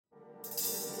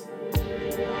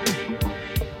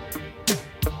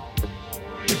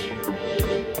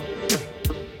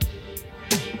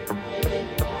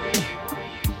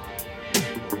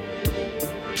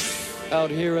Out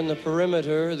here in the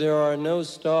perimeter, there are no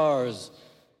stars.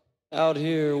 Out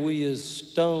here, we is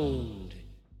stoned,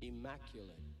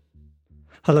 immaculate.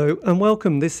 Hello and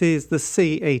welcome. This is the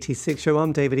C86 show.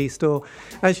 I'm David Eastaugh.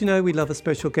 As you know, we love a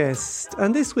special guest,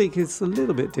 and this week is a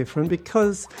little bit different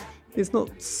because it's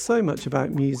not so much about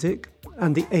music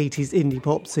and the 80s indie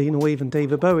pop scene or even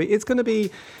David Bowie. It's going to be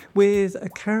with a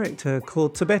character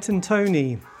called Tibetan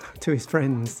Tony to his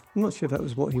friends. I'm not sure if that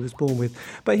was what he was born with,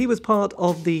 but he was part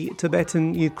of the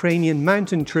Tibetan Ukrainian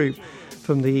mountain troupe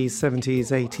from the 70s,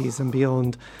 80s and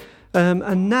beyond.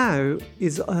 And now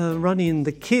is running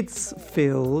the Kids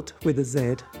Field, with a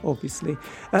Z, obviously,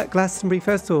 at Glastonbury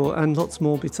Festival and lots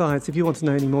more besides. If you want to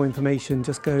know any more information,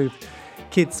 just go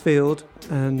Kids Field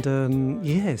and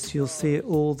yes, you'll see it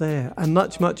all there and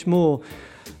much, much more.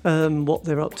 What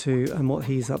they're up to and what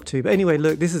he's up to. But anyway,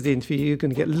 look, this is the interview. You're going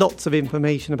to get lots of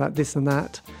information about this and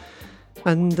that.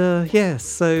 And yes,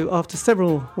 so after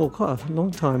quite a long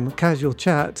time of casual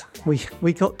chat,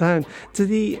 we got down to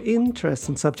the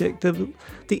interesting subject of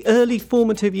the early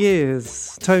formative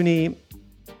years. Tony,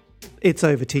 it's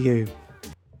over to you.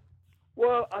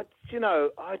 Well, I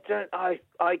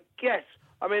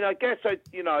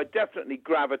definitely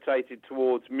gravitated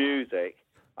towards music,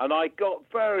 and I got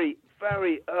very,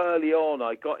 very early on,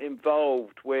 I got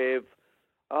involved with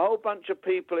a whole bunch of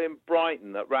people in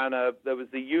Brighton that there was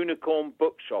the Unicorn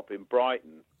Bookshop in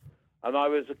Brighton, and I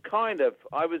was a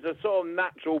sort of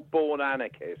natural born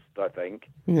anarchist, I think.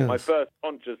 Yes. My first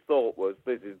conscious thought was,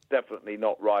 this is definitely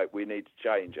not right, we need to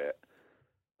change it.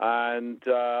 And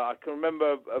I can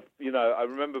remember, I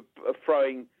remember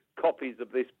throwing copies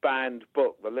of this banned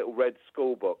book, the Little Red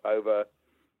School book, over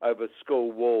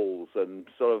school walls and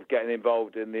sort of getting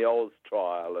involved in the Oz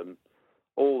trial and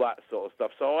all that sort of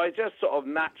stuff. So I just sort of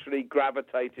naturally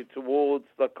gravitated towards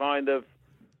the kind of,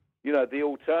 the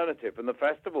alternative and the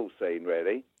festival scene,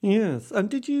 really. Yes.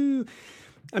 And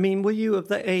were you of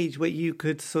that age where you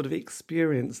could sort of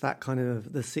experience that kind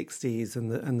of the 60s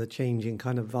and the changing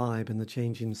kind of vibe and the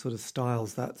changing sort of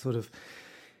styles that sort of,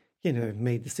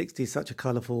 made the 60s such a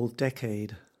colourful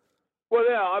decade? Well,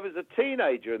 yeah, I was a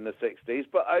teenager in the 60s,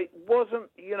 but I wasn't,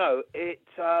 I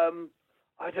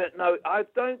don't know. I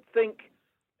don't think,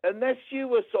 unless you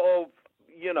were sort of,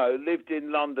 lived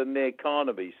in London near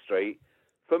Carnaby Street,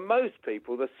 for most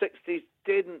people, the 60s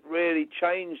didn't really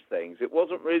change things. It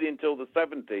wasn't really until the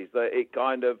 70s that it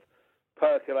kind of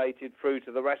percolated through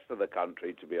to the rest of the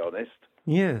country, to be honest.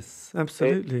 Yes,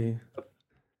 absolutely.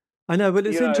 I know, but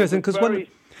it's interesting because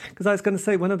I was going to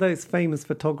say one of those famous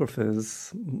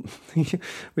photographers,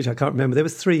 which I can't remember. There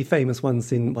was three famous ones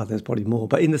there's probably more,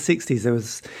 but in the 60s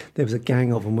there was a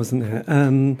gang of them, wasn't there?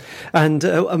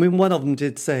 One of them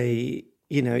did say,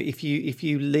 if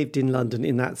you lived in London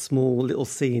in that small little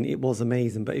scene, it was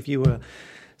amazing. But if you were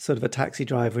sort of a taxi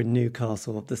driver in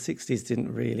Newcastle, the 60s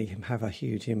didn't really have a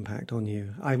huge impact on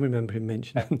you. I remember him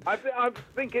mentioning. I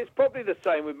think it's probably the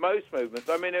same with most movements.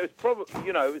 I mean, it was probably,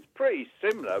 it was pretty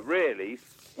similar, really,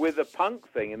 with the punk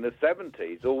thing in the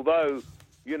 70s, although,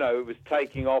 it was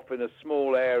taking off in a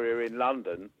small area in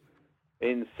London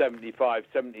in 75,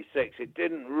 76. It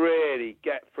didn't really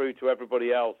get through to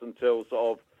everybody else until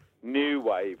sort of new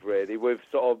wave, really, with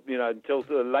sort of, until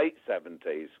the late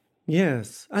 70s.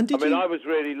 Yes, and I was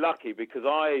really lucky because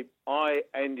I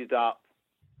ended up.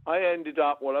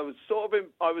 Well,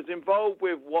 I was involved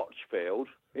with Watchfield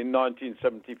in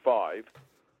 1975,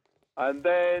 and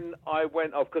then I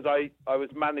went off because I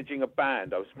was managing a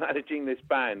band. I was managing this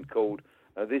band called.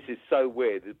 This is so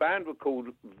weird. The band were called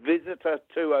Visitor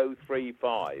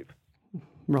 2035.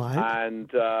 Right.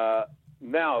 And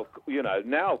now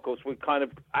of course we're kind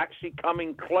of actually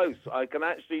coming close. I can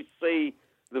actually see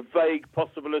the vague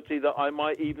possibility that I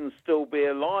might even still be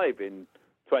alive in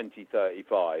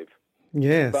 2035.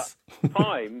 Yes. But at the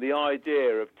time, the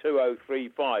idea of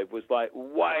 2035 was like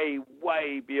way,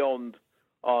 way beyond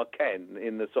our ken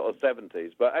in the sort of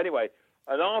 70s. But anyway,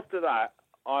 and after that,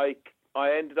 I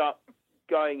ended up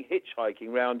going hitchhiking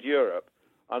around Europe,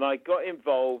 and I got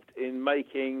involved in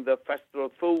making the Festival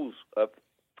of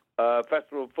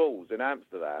Fools in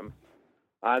Amsterdam,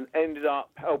 and ended up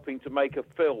helping to make a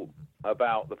film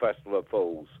about the Festival of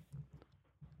Fools.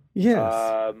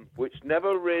 Yes. Which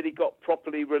never really got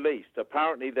properly released.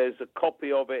 Apparently there's a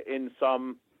copy of it in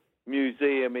some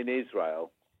museum in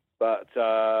Israel. But,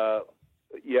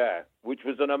 which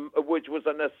was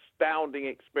an astounding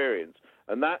experience.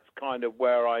 And that's kind of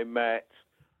where I met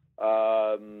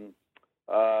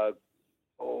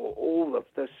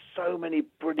there's so many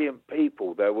brilliant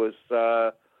people. There was,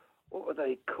 what were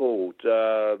they called?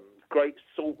 Great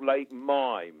Salt Lake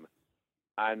Mime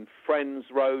and Friends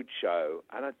Roadshow.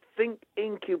 And I think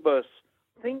Incubus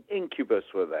think Incubus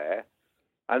were there,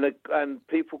 and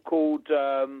people called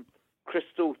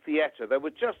Crystal Theatre. It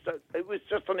was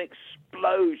just an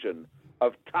explosion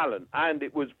of talent, and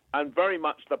very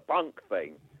much the punk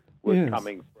thing was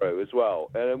coming through as well.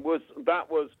 And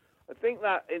I think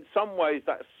that in some ways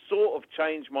that sort of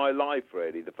changed my life,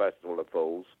 really, the Festival of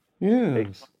Fools.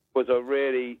 Yes.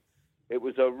 It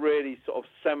was a really sort of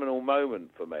seminal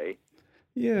moment for me.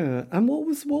 Yeah. And what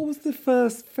was the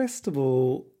first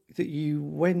festival that you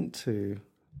went to?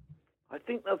 I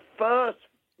think the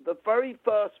very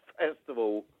first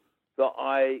festival that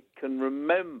I can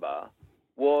remember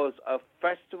was a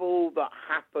festival that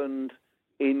happened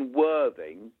in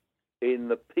Worthing in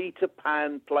the Peter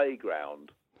Pan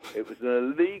playground. It was an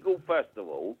illegal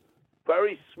festival,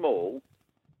 very small.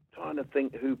 Trying to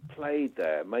think who played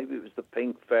there. Maybe it was the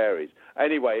Pink Fairies.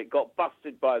 Anyway, it got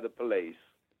busted by the police.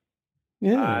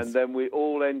 Yes. And then we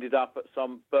all ended up at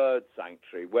some bird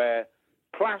sanctuary where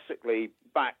classically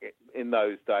back in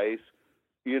those days,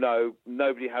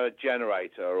 nobody had a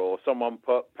generator, or someone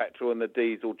put petrol in the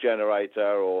diesel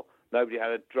generator, or nobody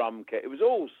had a drum kit. It was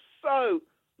all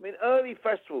early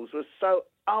festivals were so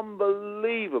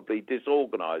unbelievably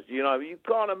disorganized. You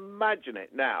can't imagine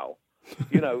it now.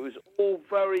 It was all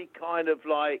very kind of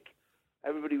like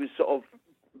everybody was sort of,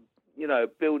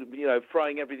 building,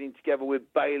 throwing everything together with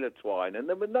baler twine, and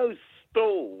there were no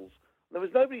stalls. There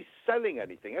was nobody selling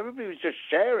anything. Everybody was just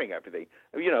sharing everything.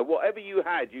 Whatever you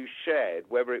had, you shared,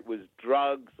 whether it was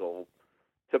drugs or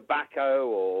tobacco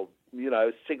or,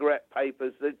 cigarette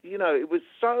papers. It was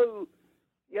so,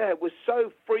 it was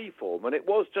so freeform, and it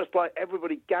was just like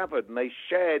everybody gathered and they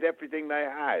shared everything they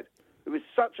had. It was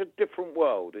such a different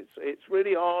world. It's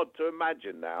really hard to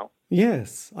imagine now.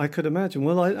 Yes, I could imagine.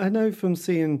 Well, I know from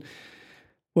seeing,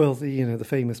 the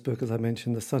famous book, as I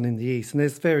mentioned, The Sun in the East, and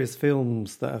there's various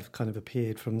films that have kind of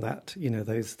appeared from that,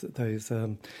 those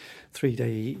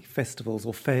 3-day festivals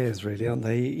or fairs, really, aren't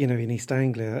they, in East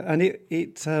Anglia. And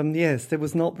yes, there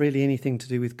was not really anything to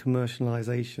do with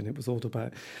commercialisation. It was all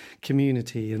about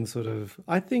community and sort of,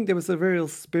 I think there was a real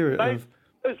spirit of...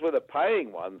 Those were the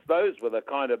paying ones. Those were the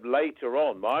kind of later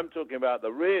on. I'm talking about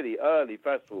the really early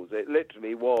festivals. It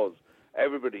literally was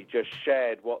everybody just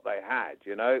shared what they had.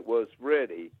 It was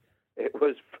very.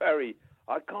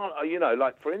 I can't.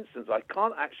 For instance, I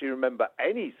can't actually remember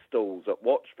any stalls at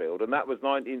Watchfield, and that was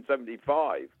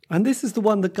 1975. And this is the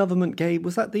one the government gave.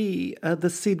 Was that the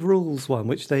Sid Rules one,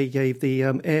 which they gave the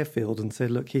airfield and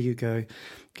said, "Look, here you go."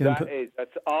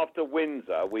 That's after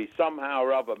Windsor. We somehow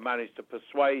or other managed to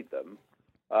persuade them.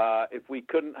 If we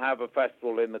couldn't have a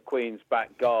festival in the Queen's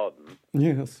back garden,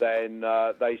 yes, then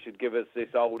they should give us this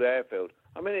old airfield.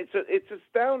 I mean, it's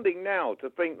astounding now to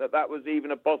think that was even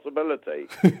a possibility,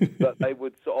 that they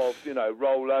would sort of,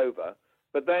 roll over.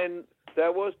 But then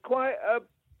there was quite a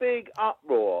big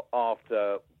uproar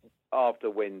after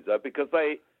Windsor, because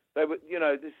they were,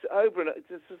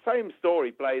 it's the same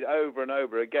story played over and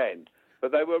over again,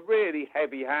 but they were really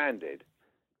heavy-handed.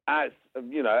 As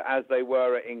they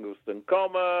were at Ingleston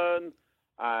Common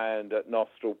and at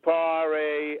Nostril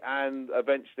Priory and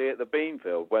eventually at the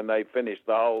Beanfield, when they finished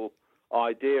the whole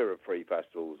idea of free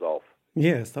festivals off.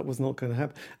 Yes, that was not going to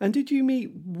happen. And did you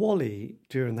meet Wally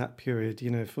during that period,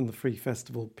 from the free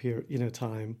festival period,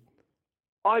 time?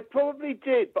 I probably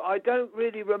did, but I don't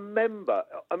really remember.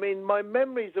 I mean, my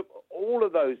memories of all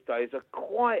of those days are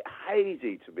quite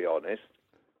hazy, to be honest.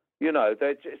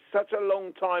 They're just such a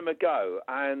long time ago,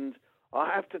 and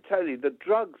I have to tell you, the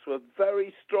drugs were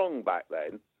very strong back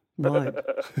then. Right.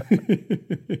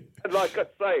 And like I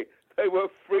say, they were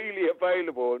freely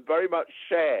available and very much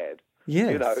shared.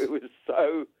 Yes. It was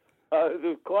so, there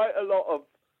was quite a lot of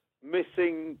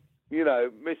missing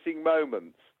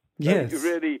moments. Yes.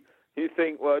 So you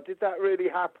think, well, did that really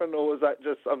happen, or was that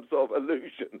just some sort of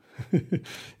illusion? It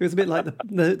was a bit like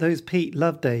those Pete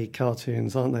Loveday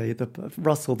cartoons, aren't they? The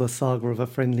Russell, the Saga of a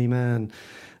Friendly Man.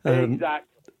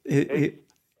 Exactly.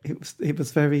 It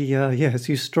was very, yes,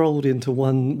 you strolled into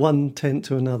one tent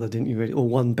to another, didn't you, really? Or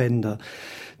one bender,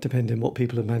 depending on what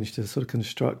people have managed to sort of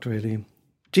construct, really.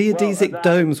 Geodesic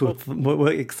domes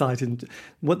were exciting.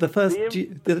 The first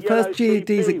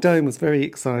geodesic dome was very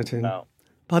exciting. No.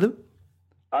 Pardon?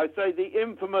 I say the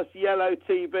infamous yellow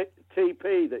TP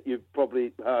that you've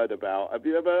probably heard about. Have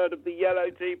you ever heard of the yellow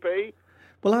TP?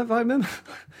 Well, I remember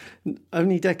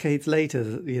only decades later,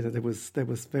 there was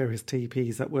various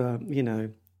TPs that were,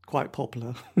 quite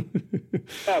popular.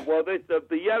 Yeah, well,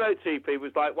 the yellow TP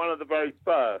was like one of the very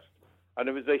first, and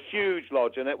it was a huge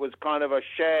lodge, and it was kind of a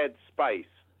shared space,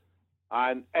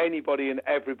 and anybody and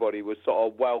everybody was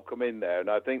sort of welcome in there. And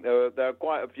I think there are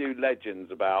quite a few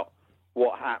legends about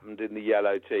what happened in the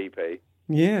yellow TP.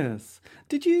 Yes.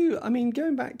 Did you, I mean,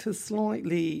 going back to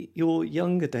slightly your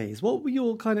younger days, what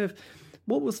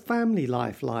was family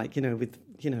life like, with,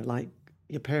 like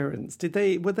your parents?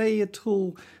 Were they at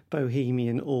all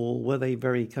bohemian, or were they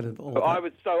very kind of... I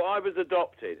was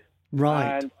adopted.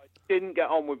 Right. And I didn't get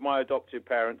on with my adopted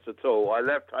parents at all. I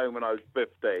left home when I was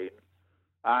 15.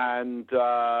 And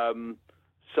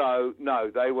so,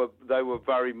 no, they were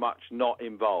very much not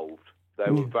involved. They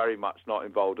were very much not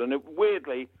involved. And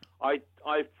weirdly, I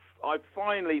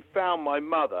finally found my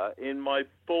mother in my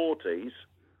 40s,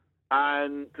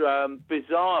 and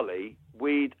bizarrely,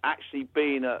 we'd actually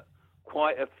been at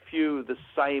quite a few of the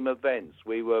same events.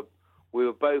 We were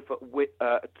both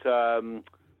at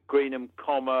Greenham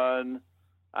Common,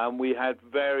 and we had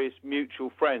various mutual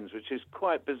friends, which is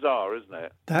quite bizarre, isn't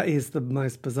it? That is the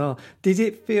most bizarre. Did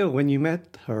it feel, when you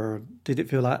met her, did it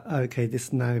feel like, okay,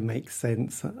 this now makes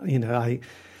sense? It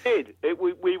did. It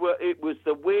was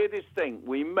the weirdest thing.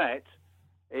 We met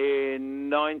in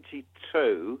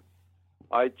 92.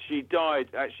 She died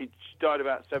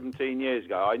about 17 years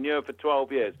ago. I knew her for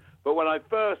 12 years. But when I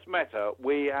first met her,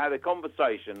 we had a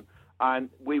conversation, and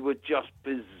we were just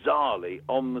bizarrely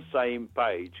on the same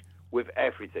page with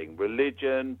everything: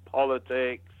 religion,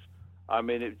 politics. I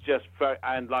mean, it's just very,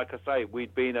 and like I say,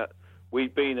 we'd been at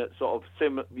sort of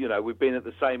similar, we've been at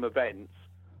the same events,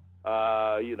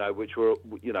 which were,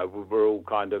 were all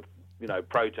kind of,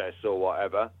 protests or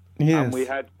whatever. Yes. And we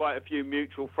had quite a few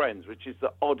mutual friends, which is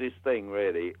the oddest thing,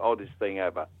 really, oddest thing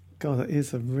ever. God, that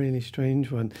is a really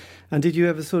strange one. And did you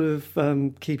ever sort of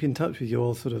keep in touch with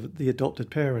your sort of the adopted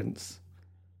parents?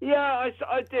 Yeah,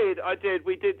 I did.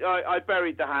 We did. I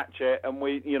buried the hatchet, and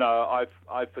I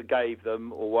forgave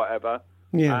them or whatever.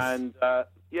 Yes. And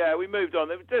we moved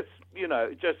on. It was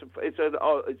it's a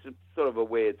sort of a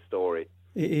weird story.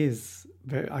 It is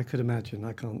very. I could imagine.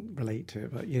 I can't relate to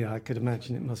it, but yeah, I could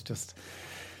imagine it must just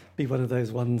be one of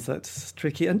those ones that's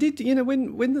tricky. And did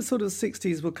when the sort of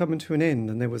 60s were coming to an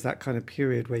end, and there was that kind of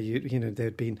period where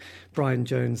there'd been Brian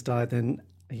Jones died, then.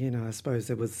 I suppose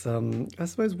there was. I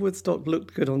suppose Woodstock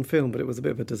looked good on film, but it was a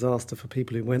bit of a disaster for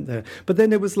people who went there. But then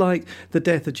there was like the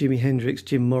death of Jimi Hendrix,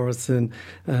 Jim Morrison,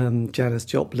 Janis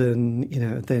Joplin.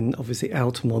 Then obviously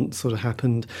Altamont sort of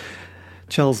happened.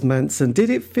 Charles Manson. Did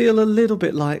it feel a little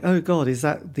bit like, oh God, is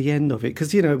that the end of it?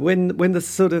 Because when the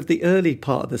sort of the early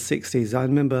part of the 60s, I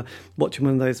remember watching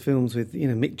one of those films with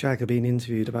Mick Jagger being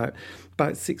interviewed about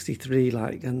 63,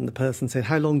 and the person said,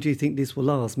 how long do you think this will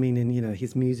last? Meaning,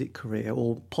 his music career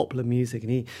or popular music.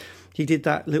 And he did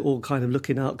that little kind of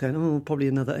looking up, going, oh, probably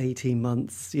another 18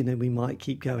 months, we might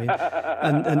keep going.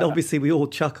 and obviously we all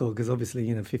chuckle because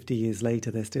obviously, 50 years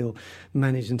later, they're still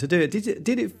managing to do it.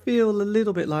 Did it feel a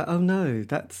little bit like, oh no,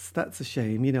 that's a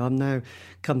shame. I'm now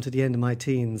come to the end of my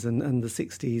teens and the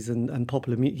 60s and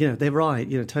popular music. They're right.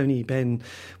 Tony Benn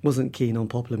wasn't keen on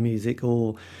popular music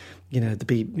or...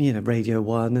 Radio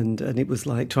 1, and it was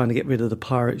like trying to get rid of the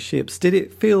pirate ships. Did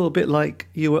it feel a bit like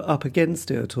you were up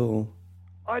against it at all?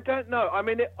 I don't know. I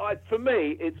mean, for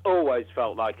me, it's always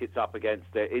felt like it's up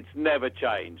against it. It's never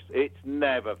changed. It's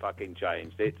never fucking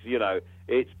changed. It's,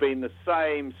 it's been the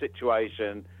same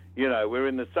situation. We're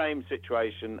in the same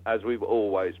situation as we've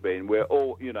always been. We're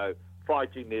all,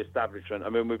 fighting the establishment. I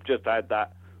mean, we've just had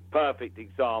that perfect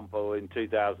example in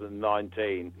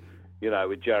 2019,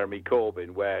 with Jeremy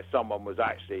Corbyn, where someone was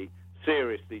actually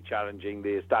seriously challenging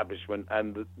the establishment,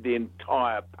 and the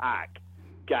entire pack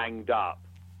ganged up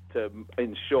to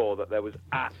ensure that there was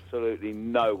absolutely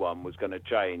no one was going to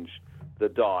change the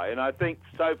die. And I think,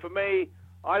 so for me,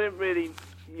 I didn't really,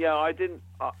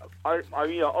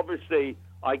 obviously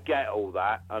I get all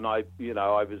that, and I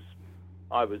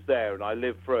was there and I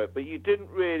lived through it, but you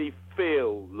didn't really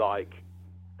feel like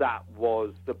that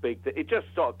was the big thing. It just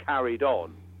sort of carried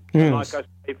on. Yes. Like I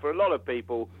say, for a lot of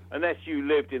people, unless you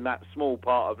lived in that small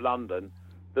part of London,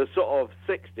 the sort of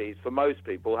 60s for most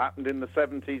people happened in the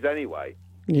 70s anyway.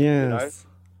 Yes,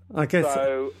 I guess.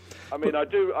 So, I mean, I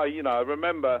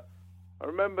remember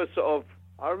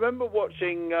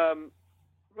watching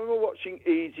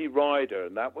Easy Rider,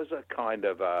 and that was a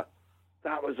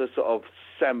sort of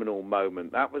seminal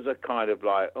moment. That was a kind of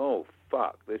like, oh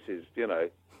fuck, this is, there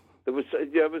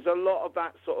was a lot of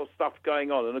that sort of stuff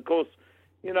going on, and of course,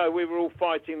 we were all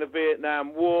fighting the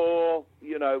Vietnam War.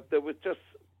 There was just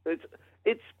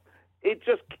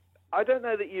I don't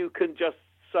know that you can just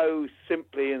so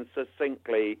simply and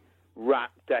succinctly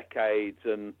wrap decades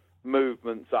and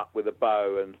movements up with a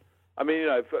bow. And I mean,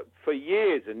 for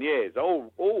years and years,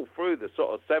 all through the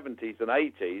sort of 70s and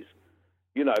 80s,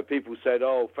 people said,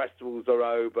 oh, festivals are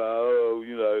over,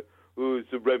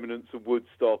 it's the remnants of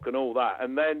Woodstock and all that.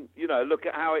 And then, look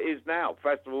at how it is now.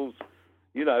 Festivals,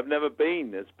 have never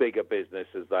been as big a business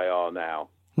as they are now.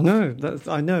 No,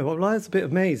 I know. Well, I was a bit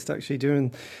amazed actually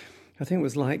during, I think it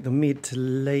was like the mid to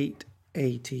late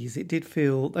 80s. It did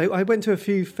feel, I went to a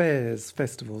few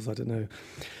festivals, I don't know,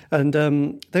 and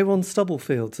they were on stubble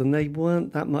fields and they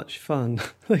weren't that much fun.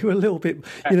 They were a little bit,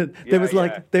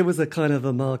 there was a kind of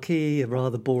a marquee, a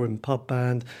rather boring pub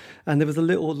band, and there was a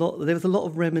lot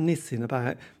of reminiscing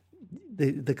about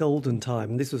the golden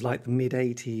time. And this was like the mid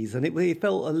 80s, and it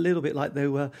felt a little bit like they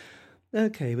were,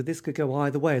 okay, but this could go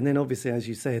either way. And then obviously, as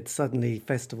you said, suddenly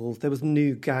festivals, there was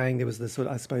New Gang, there was the sort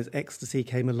of, I suppose, Ecstasy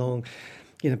came along,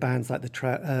 bands like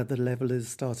the Levellers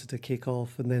started to kick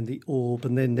off, and then the Orb,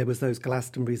 and then there was those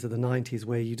Glastonburys of the 90s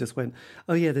where you just went,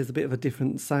 oh yeah, there's a bit of a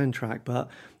different soundtrack, but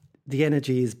the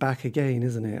energy is back again,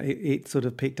 isn't it? It sort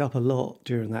of picked up a lot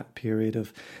during that period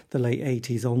of the late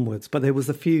 80s onwards. But there was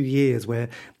a few years where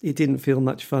it didn't feel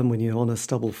much fun when you're on a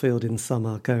stubble field in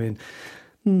summer going,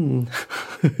 No,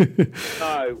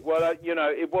 well,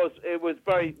 it was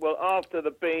very well after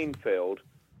the Beanfield.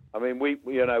 I mean, we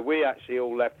actually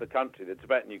all left the country. The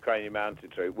Tibetan Ukrainian Mountain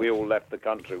Troop. We all left the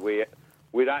country. We'd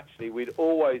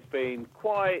always been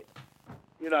quite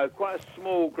a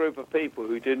small group of people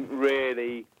who didn't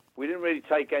really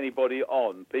take anybody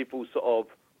on. People sort of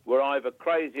were either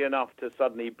crazy enough to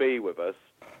suddenly be with us,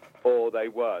 or they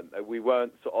weren't. We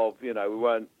weren't sort of, we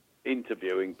weren't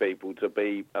interviewing people to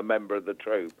be a member of the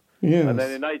troop. Yes. And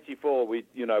then in '84, it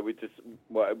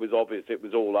was obvious it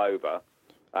was all over,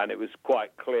 and it was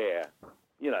quite clear.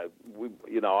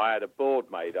 I had a board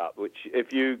made up, which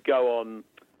if you go on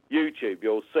YouTube,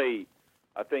 you'll see.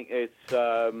 I think it's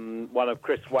one of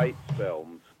Chris Waite's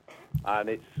films, and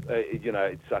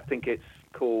I think it's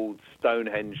called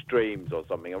Stonehenge Dreams or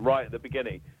something. And right at the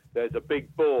beginning, there's a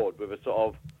big board with a sort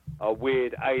of a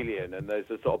weird alien, and there's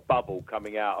a sort of bubble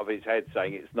coming out of his head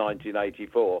saying it's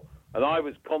 1984. And I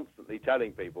was constantly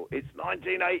telling people, it's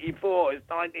 1984, it's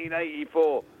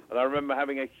 1984. And I remember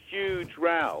having a huge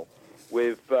row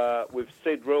with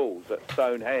Sid Rules at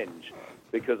Stonehenge,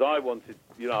 because I wanted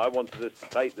us to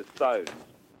take the Stones,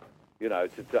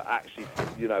 to actually,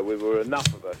 we were enough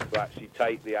of us to actually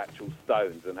take the actual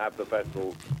Stones and have the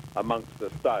festival amongst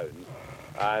the Stones.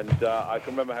 And I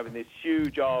can remember having this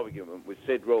huge argument with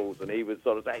Sid Rules, and he was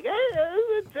sort of saying,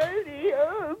 "Hey, Tony,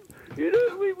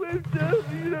 we won't,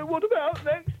 what about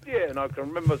next year?" And I can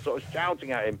remember sort of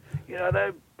shouting at him,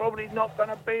 "They're probably not going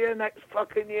to be here next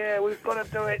fucking year. We've got to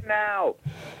do it now."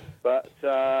 But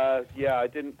I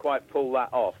didn't quite pull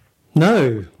that off.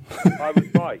 No. I was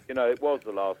right. It was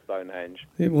the last Stonehenge.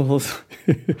 It was.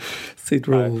 Sid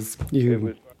Rules. It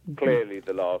was clearly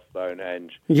the last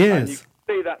Stonehenge. Yes. And you can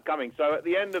see that coming. So at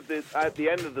the end of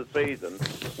the season,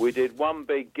 we did one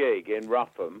big gig in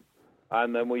Rougham,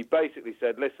 and then we basically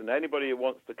said, "Listen, anybody who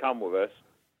wants to come with us,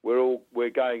 we're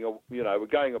going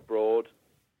abroad.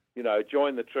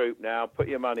 Join the troop now. Put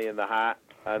your money in the hat,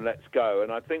 and let's go."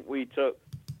 And I think we took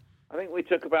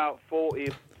about 40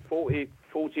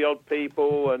 odd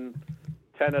people and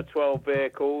 10 or 12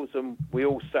 vehicles, and we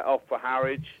all set off for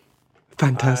Harwich.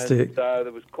 Fantastic. And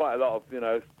there was quite a lot of,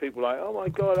 people like, "Oh my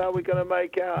God, how are we going to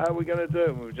make out? How are we going to do it?"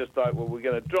 And we were just like, "Well, we're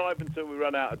going to drive until we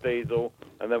run out of diesel,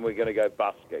 and then we're going to go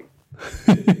busking."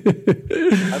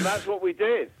 And that's what we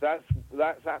did. That's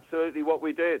absolutely what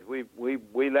we did.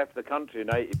 We left the country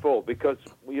in '84 because,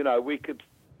 we could,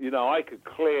 I could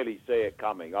clearly see it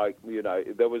coming.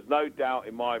 There was no doubt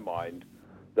in my mind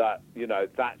that,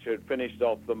 Thatcher had finished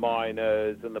off the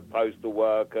miners and the postal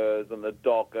workers and the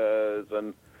dockers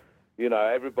and,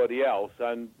 everybody else.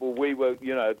 And we were,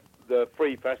 the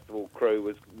Free Festival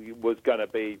crew was going to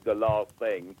be the last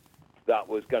thing that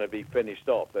was going to be finished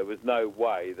off. There was no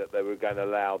way that they were going to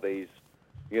allow these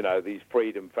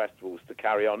freedom festivals to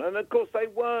carry on. And, of course, they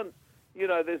weren't.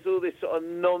 There's all this sort of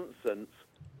nonsense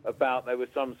about there was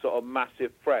some sort of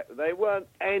massive threat. They weren't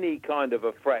any kind of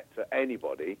a threat to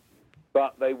anybody,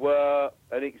 but they were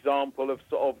an example of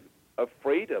sort of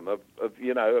freedom, of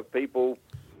people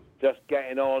just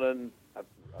getting on and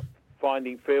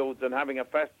finding fields and having a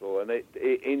festival. And it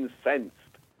incensed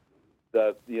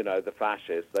the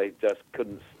fascists. They just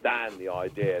couldn't stand the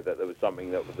idea that there was something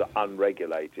that was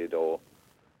unregulated or,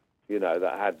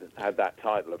 that had that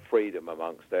title of freedom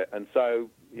amongst it. And so,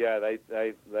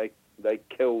 they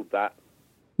killed that.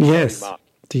 Yes, very much,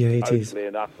 the 80s. totally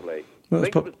and utterly. Well, I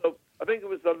think it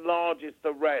was the largest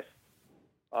arrest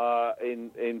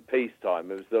in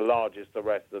peacetime. It was the largest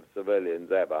arrest of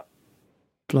civilians ever.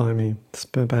 Blimey, it's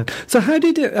bad. So how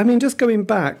did it, just going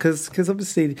back, because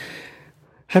obviously,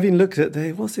 Having looked at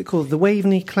what's it called? The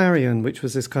Waveney Clarion, which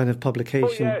was this kind of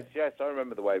publication. Oh, yes, I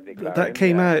remember the Waveney Clarion. That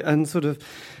came out and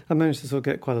I managed to sort of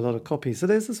get quite a lot of copies. So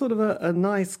there's a sort of a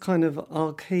nice kind of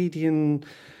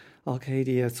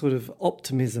Arcadia sort of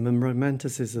optimism and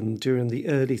romanticism during the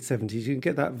early 70s. You can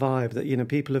get that vibe that,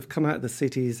 people have come out of the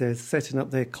cities, they're setting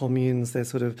up their communes, they're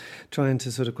sort of trying to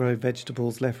sort of grow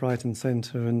vegetables left, right and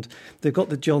centre. And they've got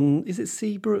the is it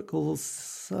Seabrook or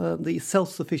the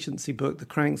self-sufficiency book, the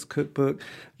Cranks cookbook.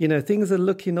 Things are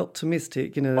looking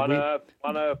optimistic. One Earth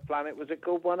Planet, was it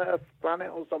called One Earth Planet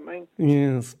or something?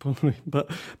 Yes, probably. But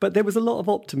there was a lot of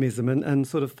optimism and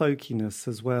sort of folkiness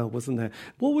as well, wasn't there?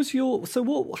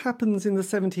 What happens in the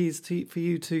 70s for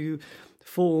you to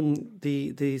form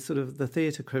the sort of the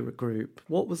theatre group?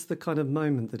 What was the kind of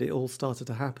moment that it all started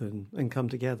to happen and come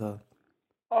together?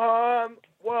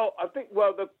 Well, I think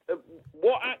what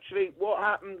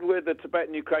happened with the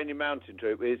Tibetan Ukrainian Mountain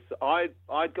Troupe is I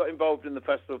got involved in the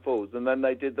Festival of Falls, and then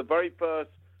they did the very first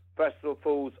Festival of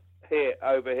Falls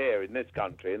over here in this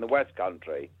country, in the West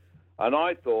Country, and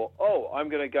I thought, I'm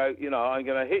going to go, I'm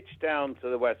going to hitch down to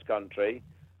the West Country,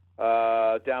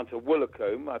 down to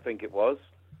Woolacombe, I think it was,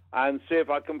 and see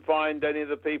if I can find any of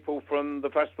the people from the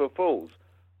Festival of Falls,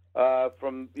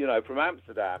 from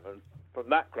Amsterdam and from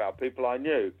that crowd, people I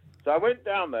knew. So I went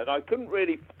down there and I couldn't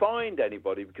really find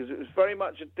anybody because it was very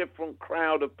much a different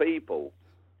crowd of people.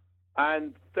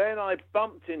 And then I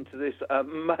bumped into this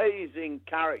amazing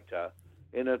character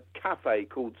in a cafe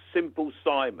called Simple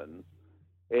Simon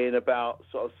in about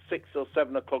sort of 6 or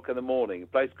 7 o'clock in the morning.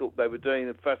 They were doing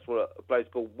a festival at a place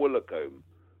called Woolacombe.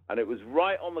 And it was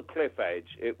right on the cliff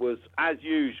edge. It was, as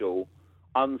usual,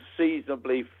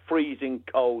 unseasonably freezing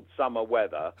cold summer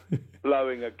weather,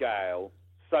 blowing a gale,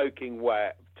 soaking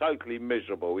wet, totally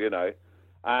miserable,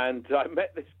 And I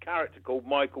met this character called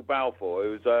Michael Balfour,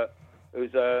 who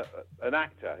was an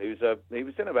actor. He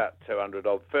was in about 200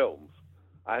 odd films.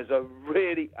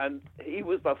 And he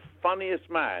was the funniest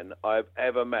man I've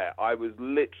ever met. I was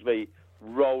literally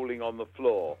rolling on the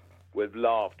floor with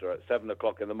laughter at 7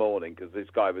 o'clock in the morning because this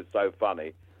guy was so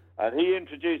funny. And he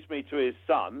introduced me to his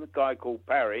son, a guy called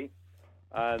Perry,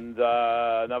 and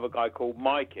another guy called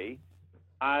Mikey.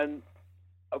 And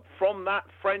from that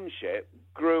friendship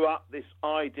grew up this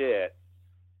idea.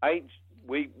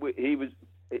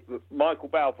 Michael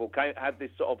Balfour had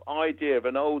this sort of idea of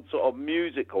an old sort of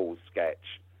music hall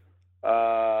sketch,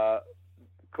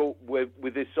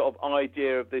 with this sort of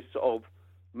idea of this sort of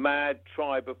mad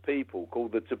tribe of people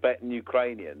called the Tibetan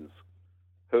Ukrainians,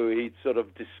 who he'd sort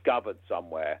of discovered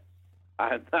somewhere,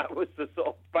 and that was the sort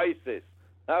of basis.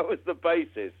 That was the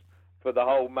basis for the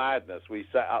whole madness. We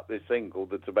set up this thing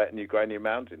called the Tibetan Ukrainian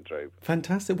Mountain Troupe.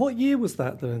 Fantastic. What year was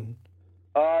that then?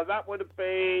 That would have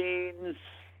been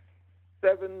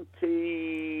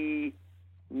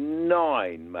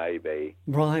 79, maybe.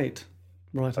 Right.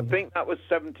 I think that was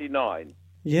 79.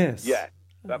 Yes. Yeah.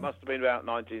 That must have been about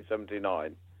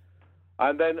 1979.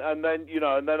 And then I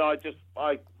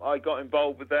got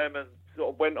involved with them and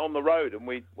sort of went on the road, and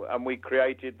we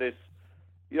created this.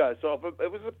 It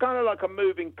was kind of like a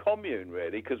moving commune,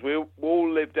 really, because we all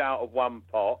lived out of one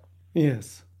pot.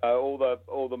 Yes. All the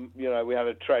we had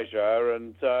a treasure,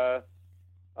 and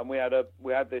we had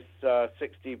this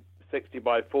 60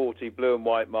 by 40 blue and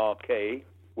white marquee,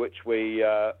 which we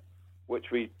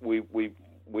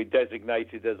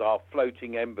designated as our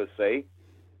floating embassy,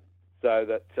 so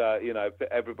that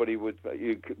everybody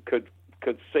could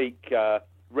seek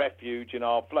refuge in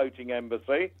our floating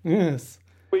embassy. Yes.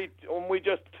 We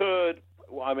just toured.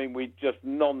 We just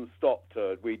non-stop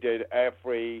toured. We did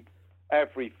every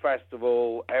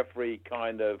festival, every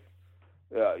kind of,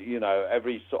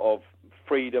 every sort of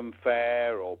freedom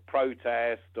fair or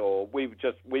protest, or we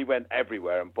went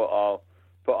everywhere and put our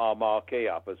marquee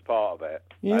up as part of it,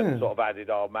 and sort of added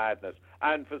our madness.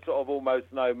 And for sort of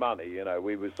almost no money,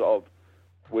 we were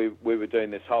we were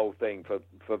doing this whole thing for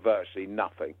virtually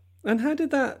nothing. And how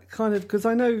did that kind of? Because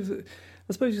I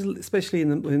suppose, especially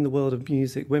in the world of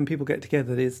music, when people get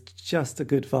together, it's just a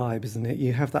good vibe, isn't it?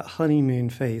 You have that honeymoon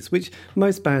phase, which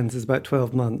most bands is about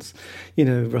 12 months,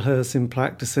 rehearsing,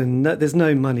 practicing. There's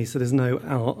no money, so there's no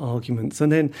arguments.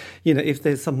 And then, if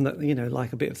there's something that,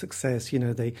 like a bit of success,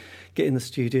 they get in the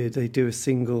studio, they do a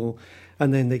single,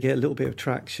 and then they get a little bit of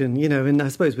traction, and I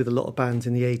suppose with a lot of bands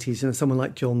in the 80s, someone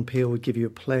like John Peel would give you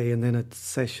a play and then a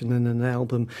session and an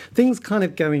album. Things kind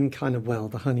of going kind of well,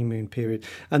 the honeymoon period.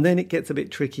 And then it gets a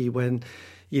bit tricky when,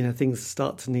 things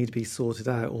start to need to be sorted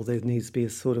out, or there needs to be a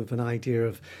sort of an idea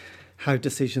of how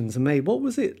decisions are made. What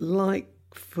was it like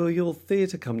for your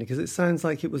theatre company? Because it sounds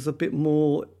like it was a bit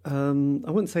more, I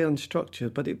wouldn't say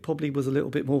unstructured, but it probably was a little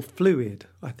bit more fluid,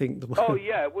 I think. Oh,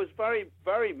 yeah, it was very,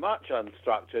 very much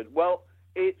unstructured. Well,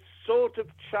 it sort of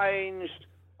changed,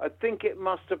 I think it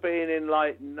must have been in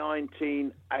like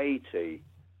 1980,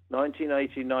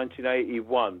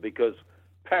 1981, because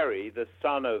Perry, the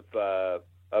son of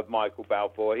Michael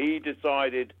Balfour, he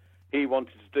decided he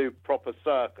wanted to do proper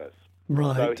circus.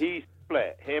 Right. So he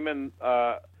split, him and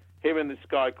this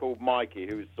guy called Mikey,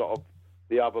 who's sort of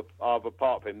the other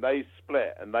part of him. They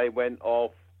split and they went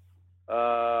off.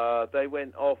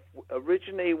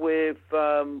 Originally with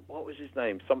what was his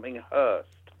name? Something Hurst,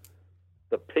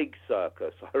 the Pig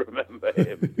Circus. I remember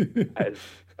him.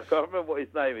 I can't remember what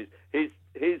his name is.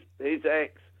 His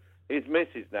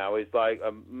missus now is like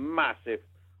a massive.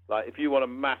 Like if you want a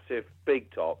massive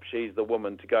big top, she's the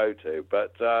woman to go to.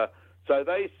 But so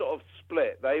they sort of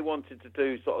split. They wanted to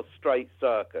do sort of straight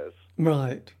circus.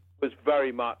 Right. It was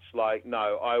very much like,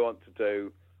 no, I want to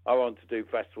do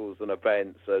festivals and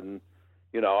events, and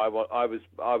you know, I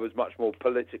was much more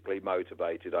politically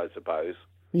motivated, I suppose.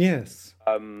 Yes.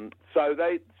 So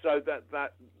that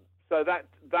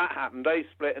happened. They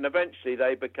split, and eventually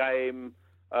they became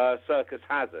Circus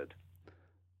Hazard.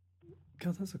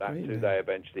 God, that's a That's great who name. they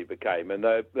eventually became, and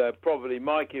they're probably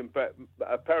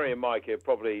Perry and Mikey are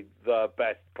probably the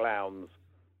best clowns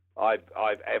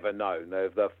I've ever known. They're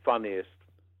the funniest,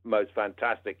 most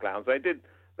fantastic clowns. They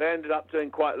ended up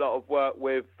doing quite a lot of work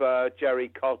with Jerry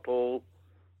Cottle,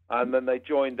 and then they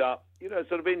joined up. You know,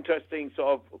 sort of interesting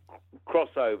sort of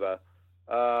crossover.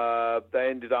 They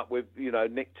ended up with, you know,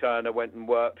 Nick Turner went and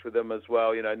worked with them as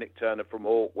well. You know, Nick Turner from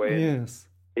Hawkwind. Yes.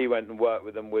 He went and worked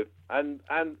with them and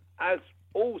as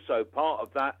also part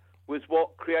of that was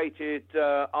what created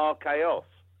Archaeos.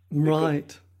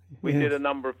 Right. We Yes. did a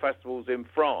number of festivals in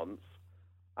France,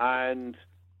 and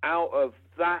out of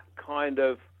that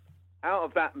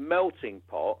melting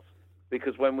pot,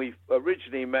 because when we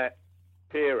originally met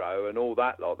Piero and all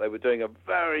that lot, they were doing a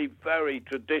very, very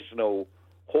traditional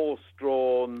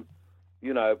horse-drawn,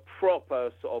 you know,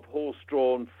 proper sort of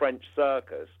horse-drawn French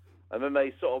circus. And then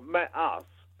they sort of met us,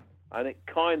 and it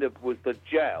kind of was the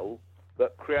gel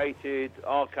that created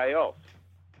Archaeos.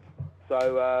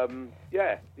 So, you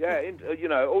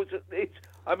know,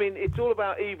 it's all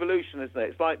about evolution, isn't it?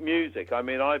 It's like music. I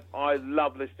mean, I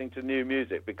love listening to new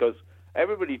music because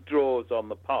everybody draws on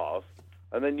the past,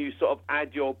 and then you sort of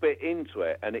add your bit into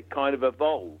it, and it kind of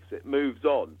evolves. It moves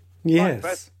on.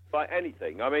 Yes. Like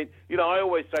anything. I mean, you know, I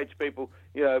always say to people,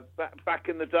 you know, back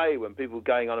in the day when people were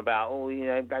going on about, oh, you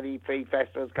know, bloody free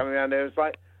festivals coming around there, it's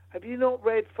like, have you not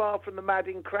read Far From the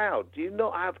Madding Crowd? Do you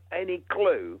not have any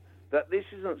clue that this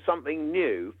isn't something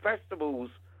new? Festivals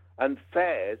and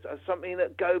fairs are something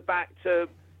that go back to,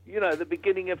 you know, the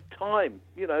beginning of time,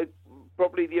 you know,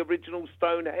 probably the original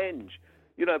Stonehenge.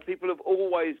 You know, people have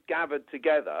always gathered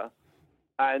together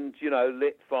and, you know,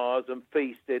 lit fires and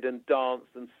feasted and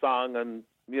danced and sung and,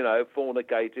 you know,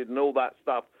 fornicated and all that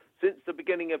stuff since the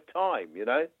beginning of time, you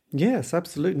know? Yes,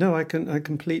 absolutely. No, I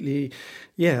completely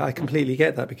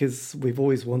get that, because we've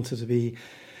always wanted to be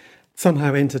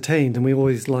somehow entertained, and we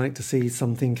always like to see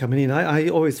something coming in. I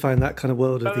always find that kind of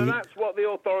world of and that's what the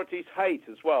authorities hate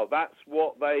as well. That's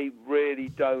what they really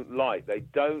don't like. They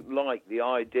don't like the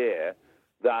idea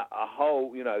that a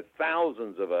whole, you know,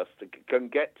 thousands of us can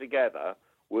get together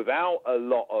without a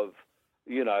lot of,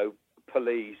 you know,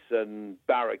 police and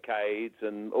barricades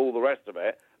and all the rest of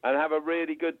it, and have a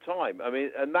really good time. I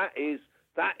mean, and that is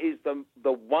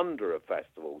the wonder of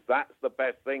festivals. That's the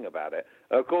best thing about it.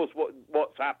 Of course,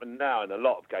 what's happened now in a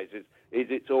lot of cases is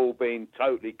it's all been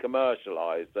totally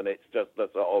commercialised, and it's just a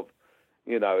sort of,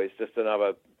 you know, it's just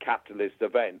another capitalist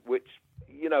event, which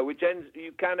you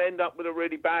can end up with a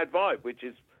really bad vibe, which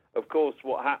is, of course,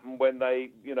 what happened when they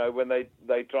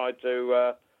tried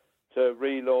to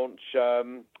relaunch,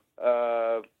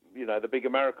 you know, the big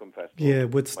American festival. Yeah,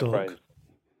 Woodstock.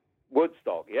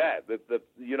 Woodstock, yeah.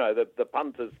 The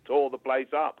punters tore the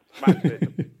place up, smashed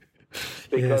it,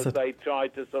 because they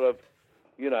tried to sort of,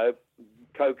 you know,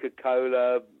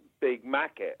 Coca-Cola Big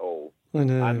Mac it all. I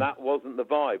know. And that wasn't the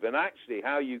vibe. And actually,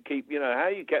 how you get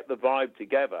the vibe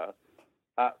together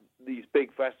at these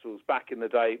big festivals back in the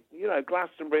day, you know,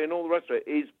 Glastonbury and all the rest of it,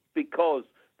 is because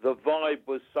the vibe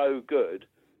was so good.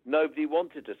 Nobody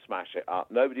wanted to smash it up.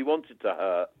 Nobody wanted to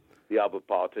hurt the other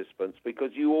participants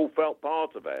because you all felt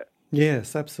part of it.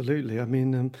 Yes, absolutely. I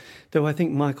mean, though I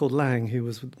think Michael Lang, who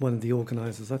was one of the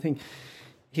organisers, I think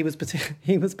he was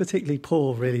particularly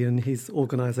poor, really, in his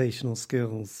organisational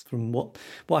skills. From what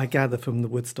I gather from the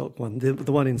Woodstock one,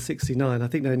 the one in '69, I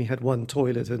think they only had one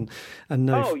toilet and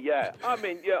no. Oh yeah, I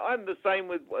mean, yeah, and the same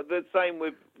with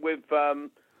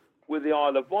the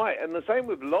Isle of Wight, and the same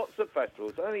with lots of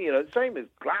festivals. I mean, the same as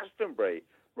Glastonbury,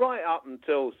 right up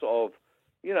until sort of,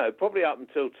 probably up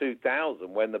until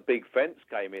 2000 when the big fence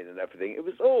came in and everything. It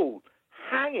was all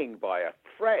hanging by a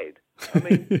thread. I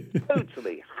mean,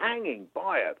 totally hanging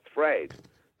by a thread.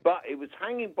 But it was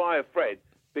hanging by a thread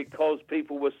because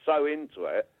people were so into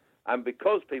it. And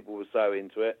because people were so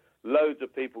into it, loads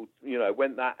of people,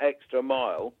 went that extra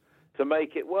mile to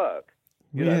make it work.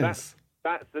 Yes.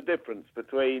 That's the difference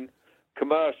between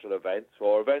commercial events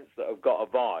or events that have got a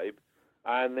vibe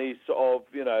and these sort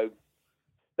of,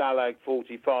 Stalag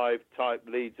 45 type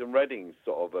Leeds and Reading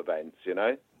sort of events,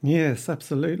 Yes,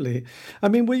 absolutely. I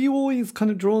mean, were you always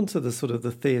kind of drawn to the sort of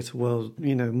the theatre world,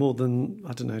 more than,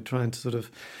 I don't know, trying to sort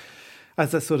of,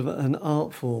 as a sort of an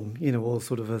art form, or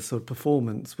sort of a sort of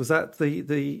performance? Was that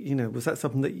was that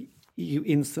something that you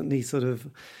instantly sort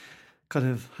of kind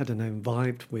of, I don't know,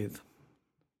 vibed with?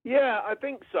 Yeah, I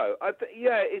think so.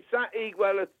 It's that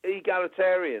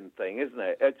egalitarian thing, isn't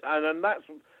it? And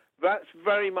that's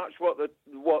very much what the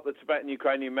Tibetan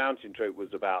Ukrainian Mountain Troupe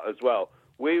was about as well.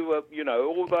 We were,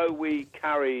 although we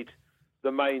carried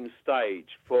the main stage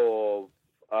for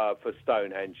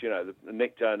Stonehenge, the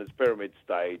Nick Turner's Pyramid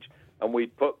stage, and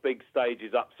we'd put big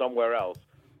stages up somewhere else.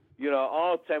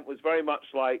 Our tent was very much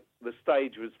like the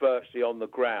stage was virtually on the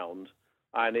ground,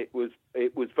 and it was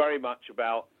very much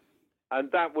about. And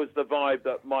that was the vibe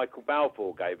that Michael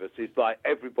Balfour gave us. It's like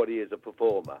everybody is a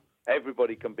performer.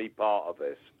 Everybody can be part of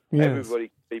this. Yes. Everybody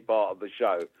can be part of the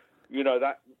show.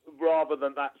 That rather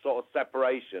than that sort of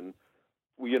separation,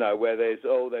 where there's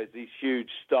these huge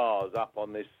stars up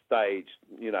on this stage,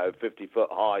 50 foot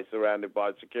high, surrounded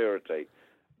by security.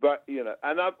 But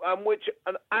and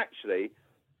actually,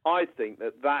 I think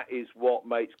that is what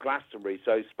makes Glastonbury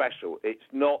so special. It's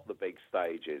not the big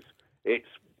stages. It's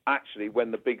actually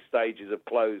when the big stages have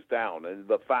closed down, and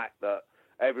the fact that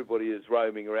everybody is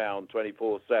roaming around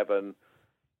 24/7,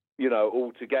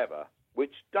 all together,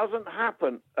 which doesn't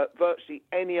happen at virtually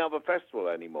any other festival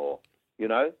anymore,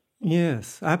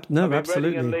 Yes, absolutely.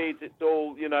 Reading and Leeds, it's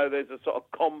all, there's a sort of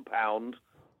compound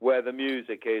where the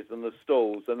music is and the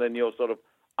stalls, and then you're sort of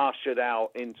ushered out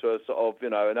into a sort of,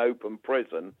 an open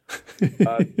prison,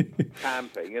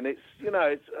 camping, and it's,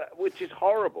 which is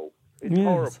horrible. It's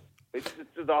horrible. It's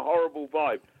just a horrible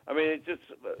vibe. I mean,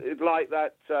 it's like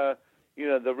that, the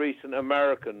recent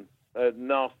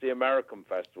nasty American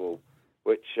festival,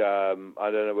 which I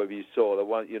don't know whether you saw, the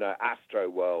one, Astro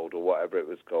World or whatever it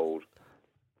was called.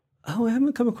 Oh, I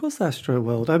haven't come across Astro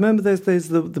World. I remember there's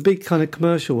the big kind of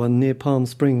commercial one near Palm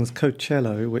Springs,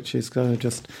 Coachella, which is kind of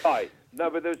just... Right. No,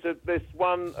 but there's this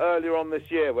one earlier on this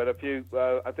year where a few,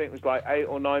 I think it was like 8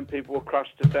 or 9 people were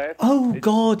crushed to death. Oh,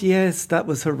 God, yes, that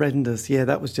was horrendous. Yeah,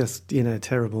 that was just,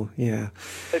 terrible, yeah.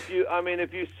 If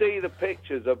you see the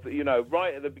pictures of,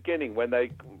 right at the beginning when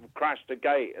they crashed a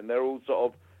gate and they're all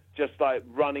sort of just like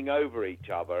running over each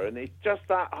other, and it's just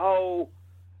that whole,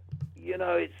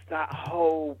 it's that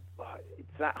whole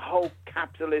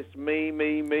capitalist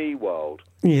me world.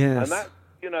 Yes. And that,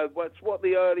 that's what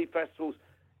the early festivals...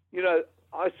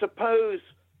 I suppose,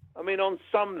 on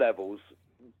some levels,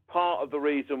 part of the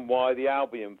reason why the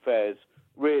Albion fairs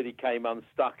really came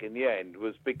unstuck in the end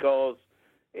was because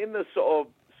in the sort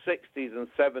of 60s and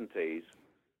 70s, it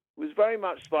was very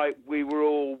much like we were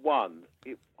all one.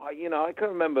 I can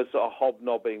remember sort of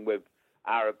hobnobbing with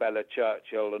Arabella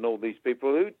Churchill and all these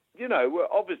people who,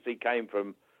 obviously came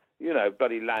from,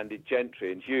 bloody landed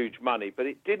gentry and huge money, but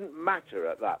it didn't matter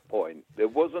at that point. There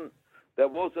wasn't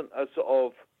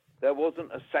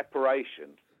a separation.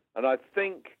 And I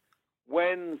think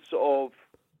when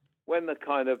the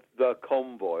kind of the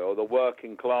convoy or the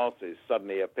working classes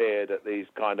suddenly appeared at these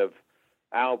kind of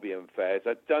Albion fairs,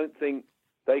 I don't think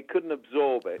they couldn't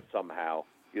absorb it somehow.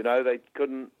 They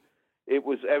couldn't. It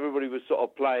was, everybody was sort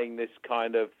of playing this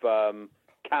kind of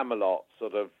Camelot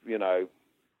sort of,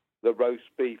 the roast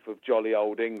beef of jolly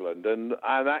old England, and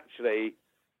actually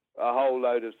a whole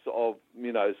load of sort of,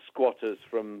 squatters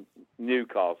from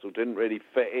Newcastle didn't really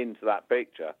fit into that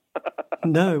picture.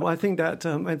 No, I think that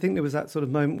I think there was that sort of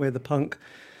moment where the punk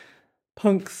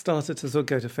started to sort of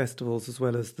go to festivals as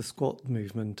well as the squat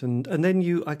movement, and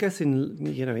then I guess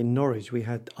in Norwich we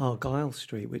had Argyle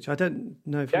Street, which I don't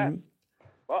know if you...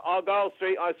 Well, Argyle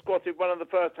Street, I squatted one of the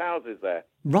first houses there.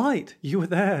 Right, you were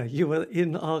there. You were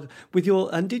in with your...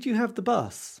 And did you have the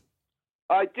bus?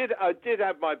 I did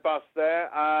have my bus there.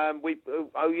 We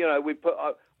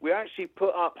actually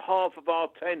put up half of our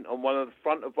tent on the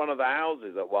front of one of the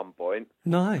houses at one point.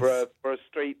 Nice. For a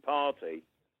street party.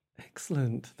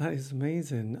 Excellent. That is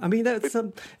amazing. I mean,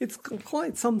 it's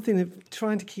quite something of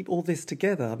trying to keep all this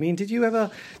together. I mean, did you ever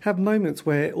have moments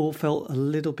where it all felt a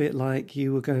little bit like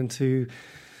you were going to,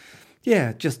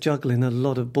 just juggling a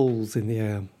lot of balls in the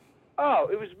air? Oh,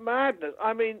 it was madness.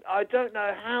 I mean, I don't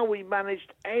know how we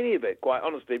managed any of it, quite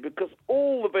honestly, because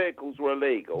all the vehicles were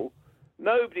illegal.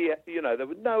 Nobody, there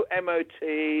were no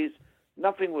MOTs.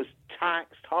 Nothing was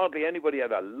taxed. Hardly anybody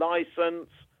had a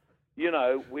license.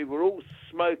 We were all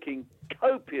smoking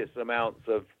copious amounts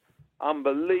of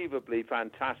unbelievably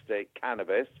fantastic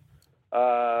cannabis.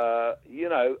 How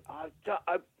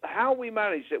we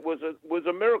managed it was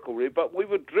a miracle, really. But we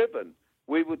were driven.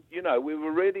 We were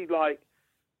really like,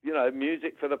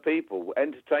 music for the people,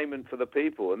 entertainment for the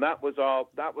people, and that was our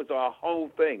whole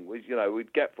thing. Was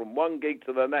we'd get from one gig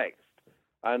to the next,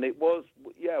 and it was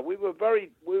we were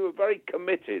very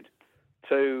committed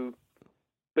to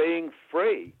being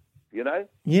free.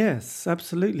 Yes,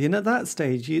 absolutely. And at that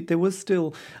stage, there was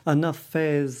still enough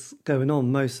fairs going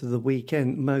on most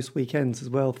weekends as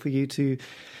well for you to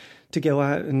go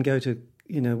out and go to,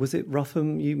 was it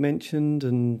Rougham you mentioned?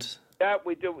 And yeah,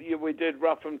 we did. We did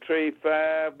Rougham Tree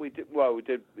Fair. We did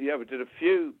a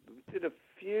few.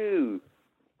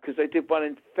 Because they did one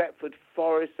in Thetford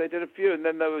Forest. They did a few, and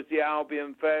then there was the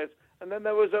Albion Fairs, and then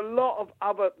there were a lot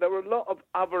of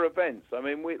other events. I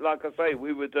mean, we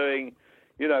were doing.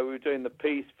 We were doing the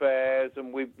peace fairs,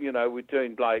 and we were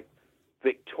doing like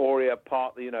Victoria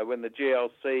Park. When the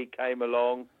GLC came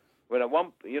along. When at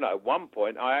one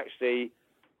point, I actually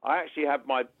had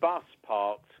my bus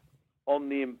parked on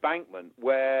the embankment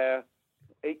on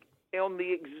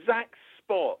the exact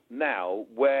spot now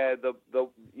where the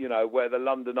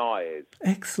London Eye is.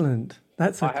 Excellent.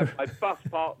 I had my bus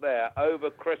parked there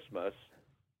over Christmas,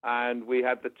 and we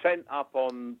had the tent up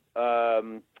on.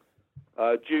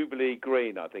 Jubilee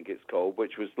Green, I think it's called,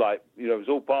 which was like, it was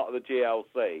all part of the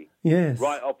GLC. Yes.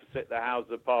 Right opposite the House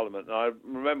of Parliament. And I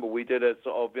remember we did a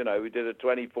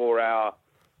 24-hour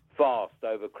fast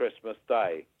over Christmas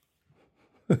Day.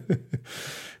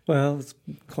 Well, it's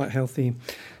quite healthy.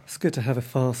 It's good to have a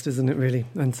fast, isn't it, really?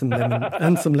 And some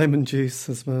lemon juice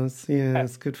as well. Yeah,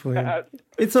 it's good for you.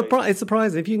 It's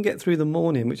surprising if you can get through the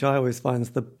morning, which I always find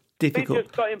is the difficult. We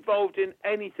just got involved in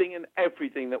anything and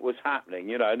everything that was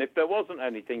happening, and if there wasn't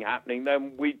anything happening,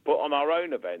 then we'd put on our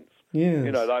own events.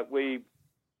 Yes. Like we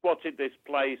spotted this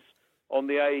place on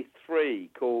the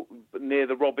A3 called near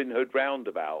the Robin Hood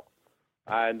roundabout,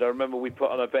 and I remember we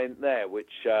put an event there,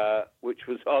 which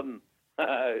was on,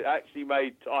 actually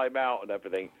made time out and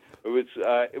everything.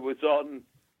 It was on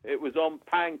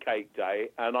Pancake Day,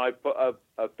 and I put a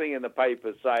thing in the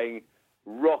paper saying,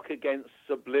 "Rock against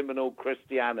subliminal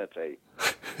Christianity."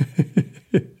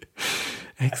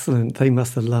 Excellent. They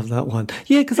must have loved that one.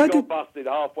 Yeah, because I got busted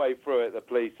halfway through it. The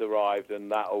police arrived, and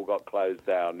that all got closed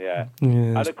down. Yeah.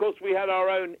 And of course, we had our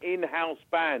own in-house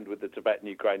band with the Tibetan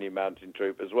Ukrainian Mountain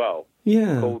Troop as well.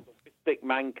 Yeah. Called Mystic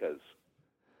Mankas.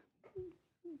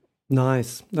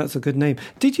 Nice. That's a good name.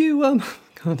 Did you? There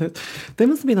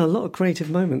must have been a lot of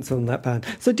creative moments on that band.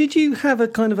 So, did you have a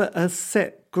kind of a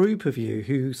set group of you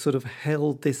who sort of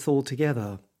held this all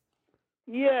together?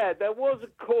 Yeah, there was a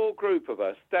core group of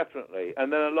us, definitely,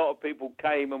 and then a lot of people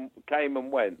came and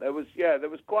went. There was a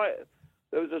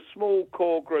small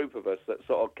core group of us that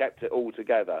sort of kept it all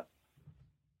together.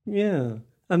 Yeah.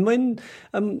 And when,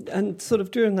 and sort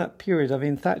of during that period, I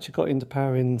mean, Thatcher got into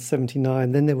power in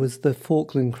 1979. Then there was the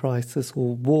Falkland crisis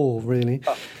or war, really,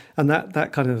 and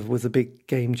that kind of was a big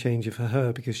game changer for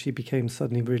her because she became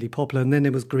suddenly really popular. And then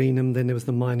there was Greenham, then there was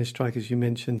the miners' strike, as you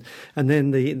mentioned, and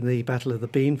then the Battle of the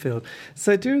Beanfield.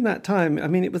 So during that time, I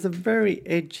mean, it was a very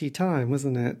edgy time,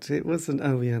 wasn't it? It wasn't.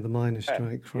 Oh yeah, the miners'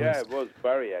 strike. Christ. Yeah, it was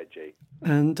very edgy.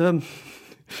 And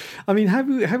I mean, how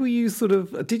were you sort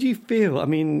of, did you feel, I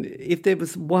mean, if there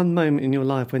was one moment in your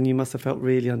life when you must have felt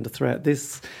really under threat,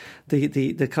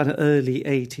 the kind of early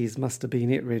 80s must have been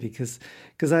it, really, because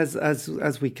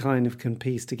as we kind of can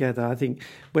piece together, I think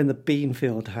when the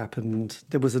Beanfield happened,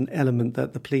 there was an element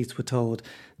that the police were told,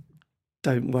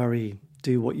 don't worry,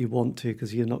 do what you want to,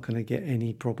 because you're not going to get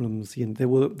any problems. There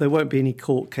won't be any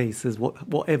court cases.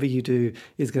 Whatever you do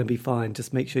is going to be fine.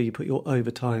 Just make sure you put your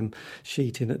overtime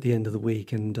sheet in at the end of the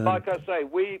week. And like I say,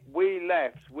 we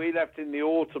left in the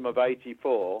autumn of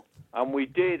 '84, and we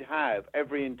did have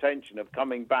every intention of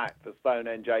coming back for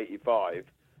Stonehenge '85.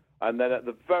 And then at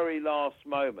the very last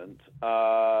moment,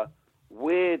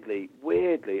 weirdly,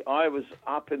 I was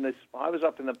up in the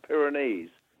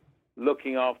Pyrenees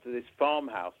looking after this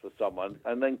farmhouse for someone,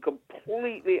 and then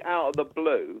completely out of the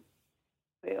blue,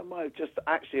 I was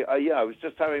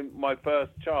just having my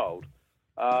first child,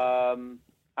 and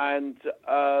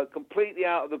completely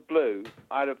out of the blue,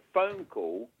 I had a phone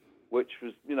call, which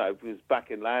was, it was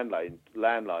back in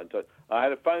landline. So I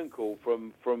had a phone call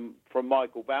from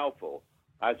Michael Balfour,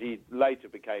 as he later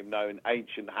became known,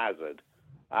 Ancient Hazard,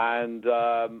 and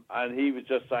he was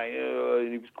just saying,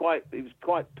 he was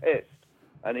quite pissed.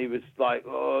 And he was like,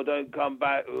 "Oh, don't come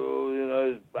back.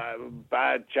 Oh,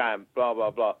 bad champ, blah blah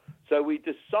blah." So we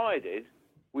decided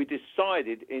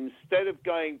instead of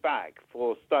going back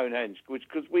for Stonehenge,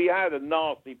 because we had a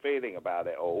nasty feeling about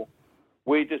it all,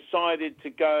 we decided to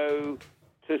go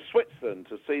to Switzerland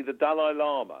to see the Dalai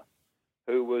Lama,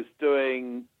 who was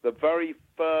doing the very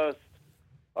first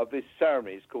of this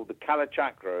ceremony. It's called the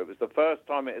Kalachakra. It was the first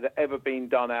time it had ever been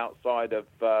done outside of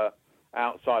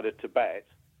Tibet.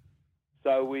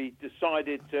 So we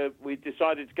decided to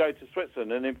go to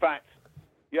Switzerland, and in fact,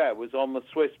 it was on the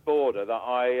Swiss border that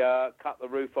I cut the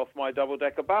roof off my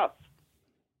double-decker bus.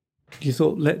 You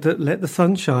thought, let the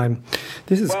sun shine.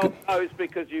 This is no, it's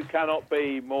because you cannot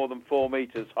be more than 4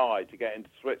 meters high to get into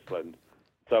Switzerland.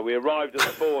 So we arrived at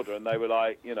the border, and they were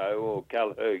like,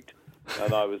 Kalhoot,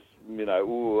 and I was,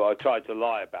 I tried to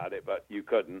lie about it, but you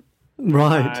couldn't.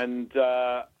 Right. And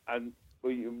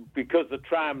because the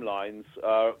tram lines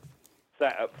are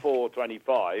set at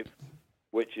 4:25,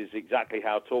 which is exactly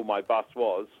how tall my bus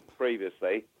was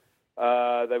previously,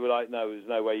 they were like, no, there's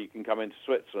no way you can come into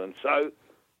Switzerland. So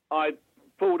I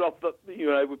pulled off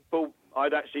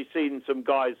I'd actually seen some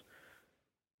guys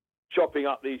chopping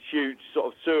up these huge sort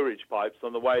of sewerage pipes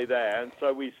on the way there, and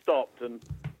so we stopped and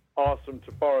asked them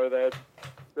to borrow their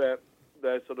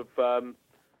sort of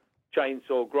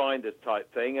chainsaw grinders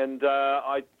type thing, and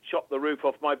I chopped the roof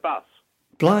off my bus.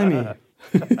 Blimey.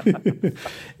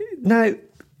 Now,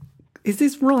 is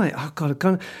this right? Oh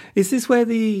God, is this where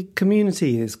the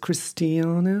community is?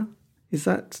 Christiania? Is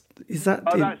that?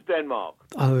 Oh, that's Denmark.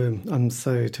 Oh, I'm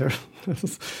so terrible.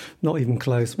 Not even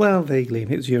close. Well, vaguely.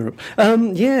 It was Europe.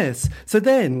 Yes. So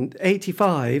then,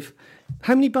 85.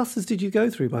 How many buses did you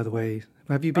go through, by the way?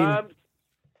 Have you been?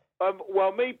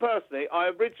 Well, me personally,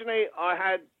 I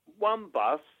had one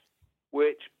bus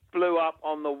which blew up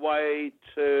on the way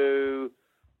to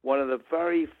one of the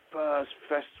very first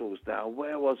festivals now.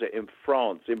 Where was it? In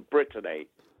France, in Brittany.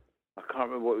 I can't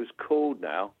remember what it was called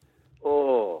now.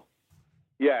 Oh,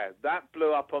 yeah, that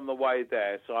blew up on the way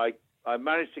there. So I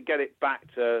managed to get it back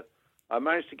to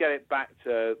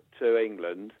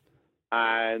England,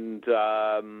 and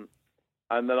then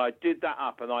I did that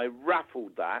up, and I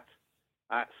raffled that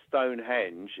at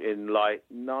Stonehenge in like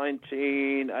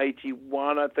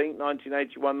 1981, I think,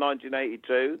 1981,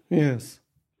 1982. Yes.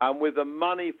 And with the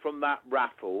money from that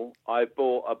raffle, I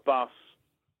bought a bus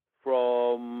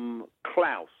from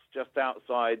Klaus, just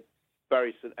outside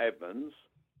Bury St Edmunds.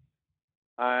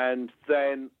 And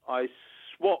then I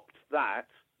swapped that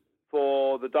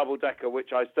for the double-decker,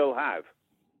 which I still have.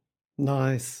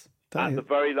 Nice. At the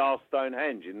very last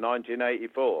Stonehenge in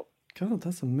 1984. God,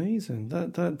 that's amazing.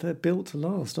 That they're built to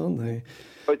last, aren't they?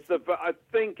 I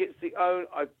think it's the only...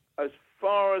 as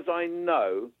far as I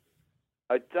know...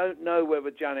 I don't know whether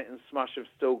Janet and Smush have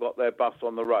still got their bus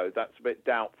on the road. That's a bit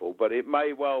doubtful, but it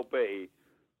may well be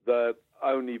the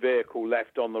only vehicle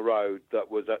left on the road that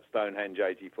was at Stonehenge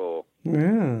 84.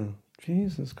 Yeah,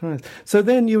 Jesus Christ. So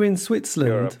then you're in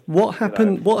Switzerland. Europe, what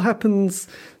happened? What happens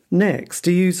next?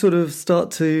 Do you sort of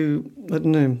start to, I don't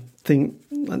know, think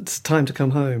it's time to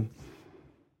come home?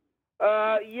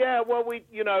 Yeah. Well, we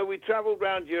travelled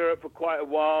around Europe for quite a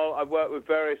while. I worked with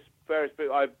various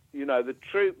people.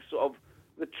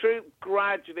 The troop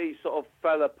gradually sort of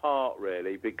fell apart,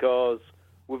 really, because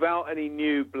without any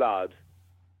new blood,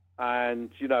 and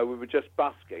we were just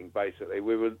busking, basically.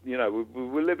 We were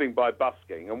living by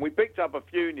busking, and we picked up a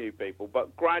few new people,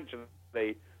 but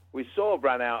gradually we sort of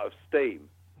ran out of steam.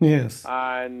 Yes.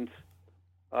 And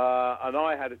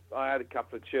I had a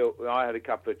couple of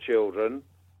children.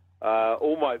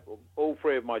 All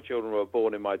three of my children were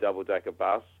born in my double-decker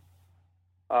bus.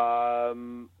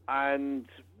 And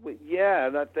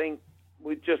I think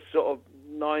we just sort of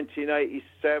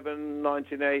 1987,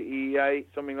 1988,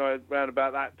 something like around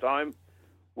about that time,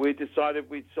 we decided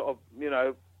we'd sort of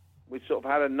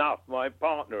had enough. My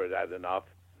partner had enough,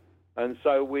 and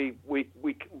so we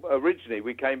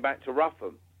originally came back to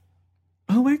Rougham.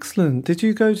 Oh, excellent! Did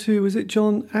you go to, was it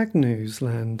John Agnew's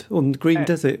land on the Green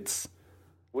Deserts?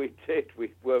 We did.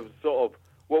 We were sort of.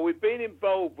 Well, we've been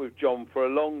involved with John for a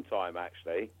long time,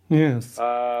 actually. Yes.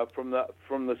 From the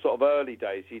sort of early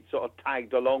days, he'd sort of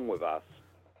tagged along with us,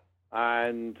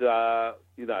 and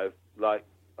like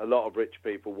a lot of rich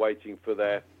people waiting for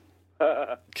their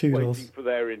Kudos.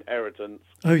 inheritance.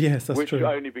 Oh yes, that's which true.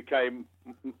 only became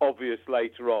obvious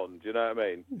later on. Do you know what I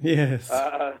mean? Yes.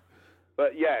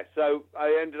 But yeah, so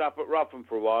I ended up at Rougham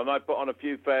for a while, and I put on a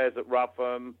few fairs at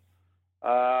Rougham,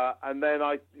 and then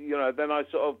I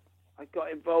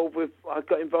got involved with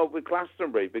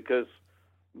Glastonbury because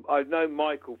I've known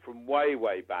Michael from way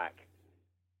back,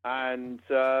 and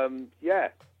and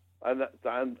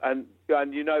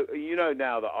you know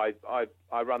now that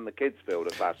I run the kids field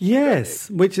at Glastonbury.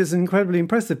 Yes, which is incredibly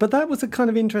impressive. But that was a kind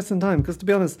of interesting time because, to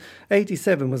be honest,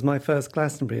 87 was my first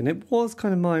Glastonbury, and it was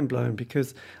kind of mind-blowing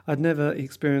because I'd never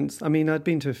experienced... I mean, I'd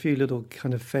been to a few little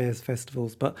kind of fairs,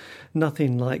 festivals, but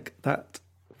nothing like that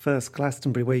first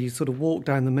Glastonbury where you sort of walk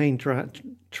down the main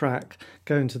track,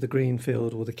 go into the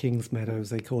Greenfield or the King's Meadow, as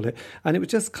they call it, and it was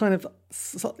just kind of,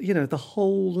 you know, the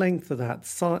whole length of that,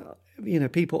 you know,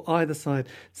 people either side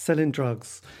selling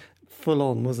drugs, full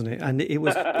on, wasn't it? And it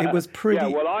was pretty. Yeah,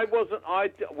 well, I wasn't.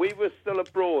 We were still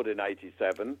abroad in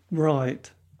 '87.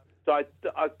 Right. So I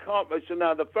can't. So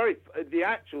now the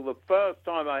first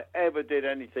time I ever did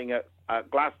anything at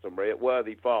Glastonbury at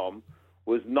Worthy Farm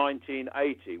was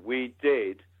 1980. We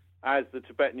did, as the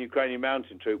Tibetan Ukrainian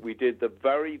Mountain Troupe, we did the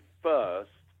very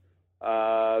first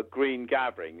green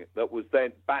gathering that was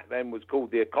back then was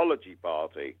called the Ecology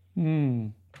Party.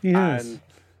 Yes. And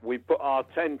we put our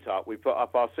tent up. We put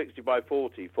up our 60 by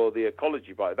 40 for the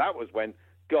Ecology Party. That was when,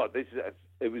 God,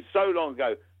 it was so long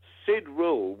ago. Sid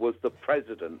Rule was the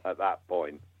president at that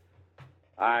point,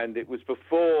 and it was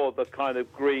before the kind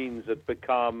of Greens had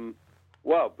become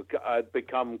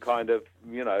kind of,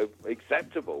 you know,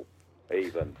 acceptable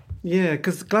even. Yeah,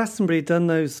 because Glastonbury had done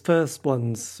those first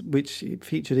ones, which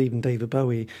featured even David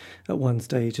Bowie at one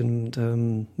stage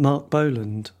and Mark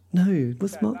Boland. No, it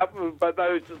was Mark. But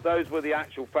those were the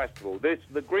actual festival.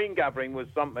 The Green Gathering was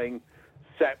something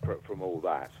separate from all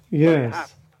that.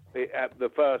 Yes. The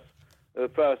first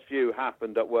few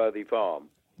happened at Worthy Farm.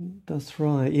 That's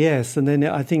right. Yes, and then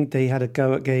I think they had a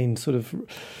go again. Sort of,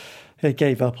 they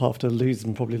gave up after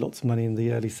losing probably lots of money in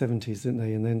the early 70s, didn't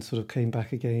they? And then sort of came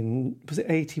back again. Was it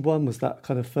 81? Was that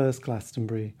kind of first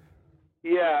Glastonbury?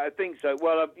 Yeah, I think so.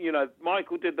 Well, you know,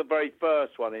 Michael did the very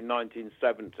first one in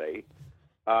 1970.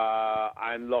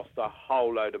 And lost a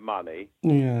whole load of money.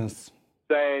 Yes.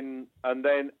 Then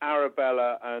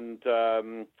Arabella and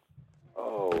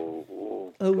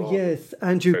yes,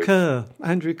 Andrew Kerr,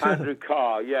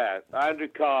 yeah, Andrew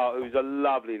Carr, who's a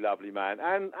lovely man,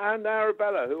 and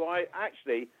Arabella, who I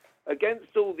actually,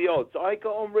 against all the odds, I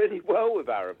got on really well with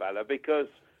Arabella because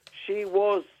she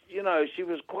was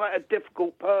quite a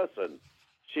difficult person.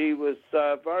 She was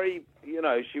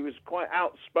she was quite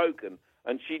outspoken,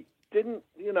 and she didn't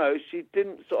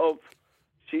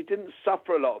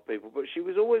suffer a lot of people, but she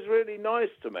was always really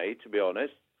nice to me, to be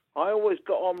honest. I always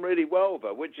got on really well with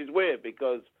her, which is weird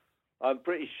because I'm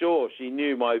pretty sure she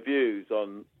knew my views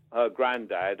on her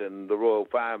granddad and the royal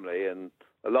family and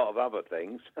a lot of other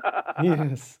things.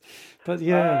 Yes, but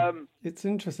yeah, it's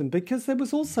interesting because there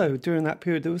was also, during that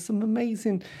period, there was some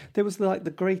amazing, there was like the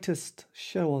Greatest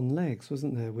Show on Legs,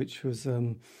 wasn't there, which was...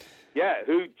 Yeah,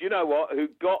 who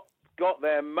got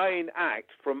their main act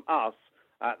from us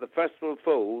at the Festival of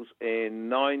Fools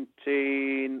in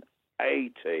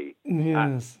 1980. Yes.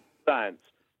 At Stance.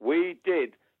 We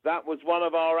did. That was one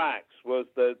of our acts. Was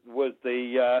the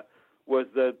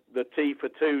Tea for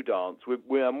Two dance.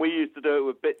 And we used to do it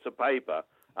with bits of paper,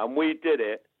 and we did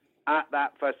it at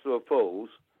that Festival of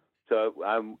Fools.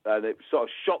 And it sort of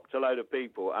shocked a load of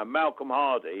people. And Malcolm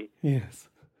Hardy. Yes.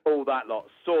 All that lot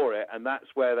saw it, and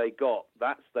that's where they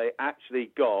actually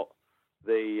got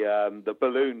the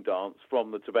balloon dance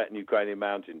from the Tibetan Ukrainian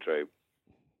Mountain Troupe.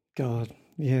 God,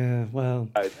 yeah, well...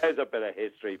 So there's a bit of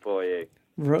history for you.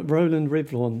 Roland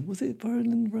Rivlon. Was it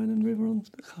Roland Rivlon?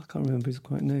 I can't remember his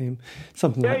quite name.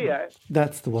 Something like that. Yeah.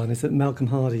 That's the one. Is it Malcolm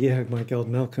Hardy? Yeah, my God,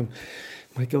 Malcolm.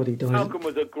 My God, he died. Malcolm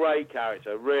was a great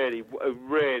character. Really, a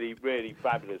really, really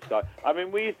fabulous guy. I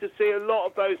mean, we used to see a lot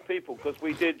of those people because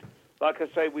we did... Like I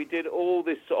say, we did all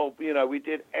this sort of, we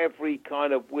did every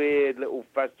kind of weird little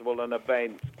festival and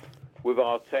event with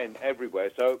our tent everywhere.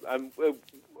 So,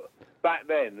 back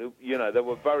then, there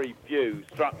were very few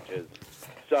structures.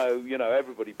 So,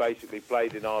 everybody basically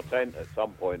played in our tent at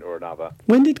some point or another.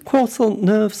 When did Croissant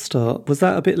Nerve start? Was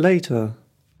that a bit later?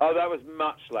 Oh, that was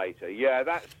much later. Yeah,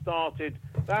 that started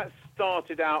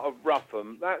out of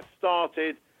Rougham. That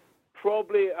started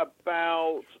probably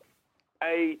about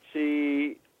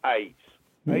 88.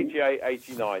 88,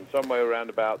 89, somewhere around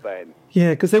about then.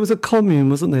 Yeah, because there was a commune,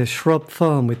 wasn't there? Shrub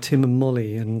Farm with Tim and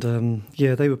Molly, and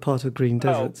yeah, they were part of Green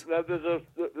Deserts. Well,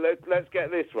 let's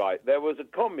get this right. There was a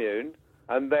commune,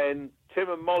 and then Tim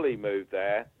and Molly moved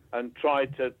there and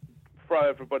tried to throw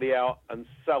everybody out and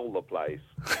sell the place.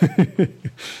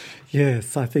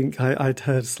 Yes, I think I'd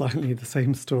heard slightly the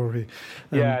same story.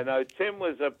 No, Tim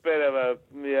was a bit of a,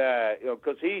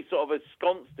 because he sort of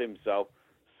ensconced himself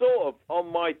sort of on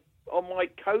my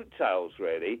coattails,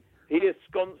 really. He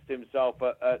ensconced himself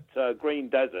at Green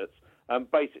Deserts and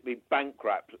basically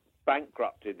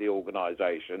bankrupted the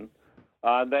organisation.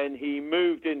 And then he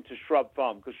moved into Shrub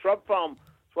Farm, because Shrub Farm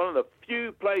is one of the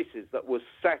few places that was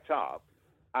set up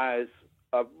as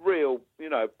a real,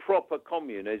 proper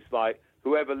commune. It's like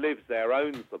whoever lives there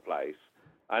owns the place.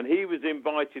 And he was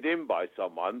invited in by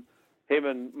someone. Him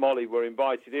and Molly were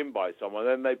invited in by someone.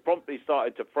 Then they promptly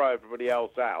started to throw everybody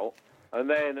else out. And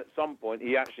then at some point,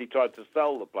 he actually tried to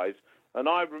sell the place. And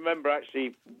I remember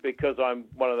actually, because I'm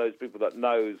one of those people that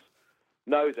knows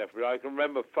everybody, I can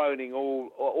remember phoning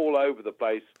all over the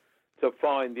place to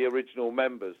find the original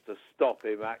members to stop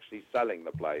him actually selling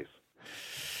the place.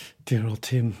 Dear old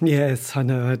Tim. Yes, I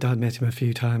know. I met him a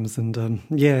few times, and I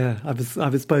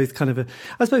was both kind of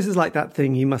I suppose it's like that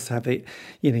thing. You must have it.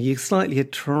 You're slightly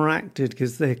attracted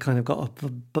because they kind of got a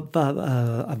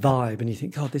vibe, and you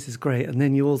think, "God, this is great." And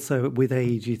then you also, with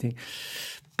age, you think,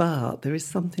 but there is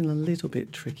something a little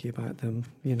bit tricky about them,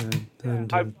 And,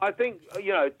 I think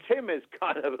Tim is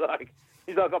kind of like.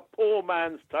 He's like a poor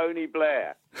man's Tony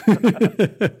Blair.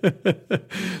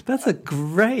 That's a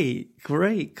great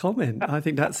comment. I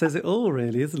think that says it all,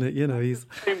 really, isn't it? He's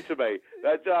Him to me.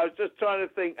 I was just trying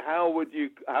to think how would you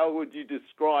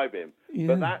describe him? Yeah.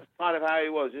 But that's kind of how he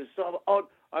was. It's sort of odd.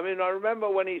 I mean, I remember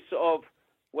when he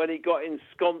got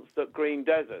ensconced at Green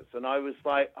Deserts, and I was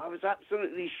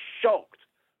absolutely shocked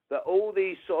that all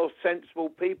these sort of sensible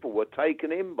people were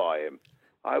taken in by him.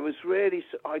 I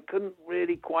couldn't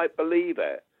really quite believe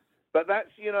it. But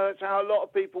that's how a lot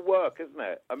of people work, isn't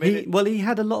it? I mean, he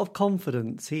had a lot of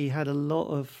confidence. He had a lot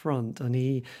of front, and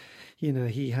he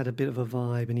had a bit of a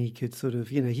vibe, and he could sort of,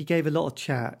 he gave a lot of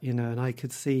chat, and I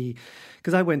could see,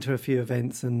 because I went to a few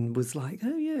events and was like,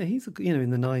 oh yeah, he's, in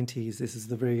the 90s, this is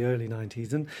the very early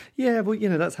 90s. And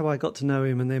that's how I got to know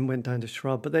him, and then went down to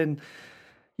Shrub. But then,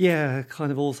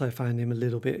 kind of also found him a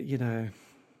little bit,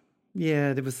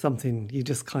 there was something you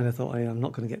just kind of thought, I'm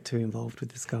not going to get too involved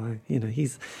with this guy.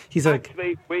 He's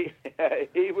actually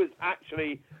he was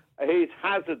actually his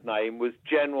hazard name was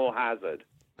General Hazard.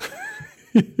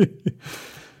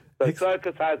 So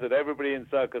Circus Hazard, everybody in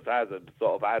Circus Hazard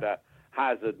sort of had a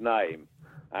hazard name,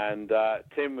 and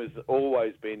Tim has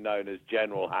always been known as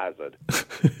General Hazard.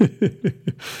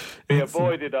 He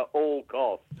avoided at all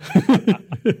costs.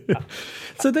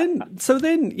 So then,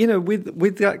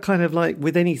 with that kind of like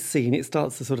with any scene, it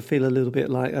starts to sort of feel a little bit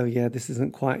like, oh yeah, this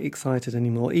isn't quite excited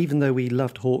anymore. Even though we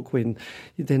loved Hawkwind,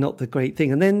 they're not the great thing.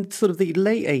 And then sort of the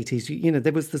late 80s,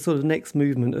 there was the sort of next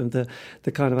movement of the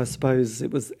kind of, I suppose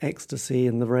it was ecstasy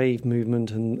and the rave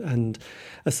movement, and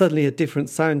suddenly a different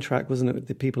soundtrack, wasn't it?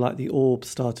 The people like the Orb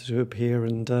started to appear,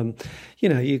 and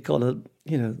you got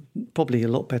probably a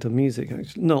lot better music,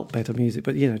 actually. Not better music,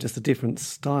 but, just a different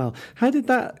style. How did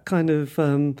that kind of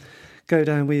go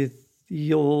down with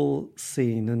your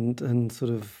scene and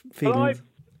sort of feelings?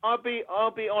 Well,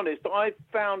 I'll be honest, I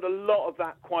found a lot of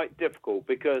that quite difficult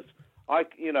because,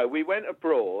 we went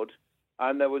abroad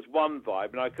and there was one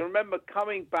vibe. And I can remember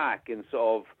coming back in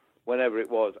sort of, whenever it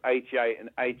was, 88 and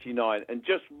 89, and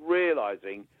just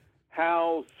realising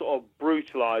how sort of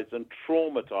brutalised and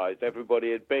traumatised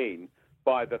everybody had been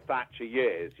by the Thatcher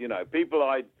years. People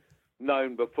I'd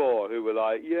known before who were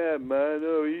like, yeah, man,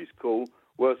 oh, he's cool,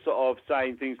 were sort of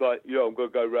saying things like, I'm going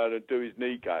to go around and do his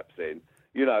kneecaps in.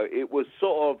 It was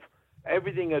sort of,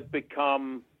 everything had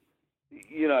become,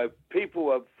 people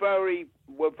were very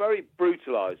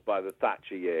brutalised by the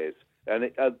Thatcher years.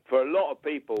 And for a lot of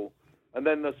people, and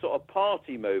then the sort of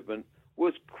party movement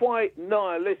was quite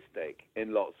nihilistic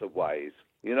in lots of ways.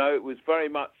 It was very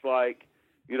much like,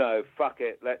 fuck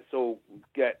it, let's all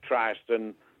get trashed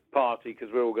and party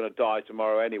because we're all going to die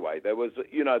tomorrow anyway. There was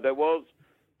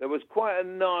quite a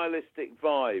nihilistic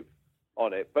vibe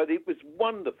on it, but it was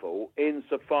wonderful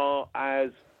insofar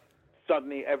as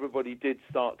suddenly everybody did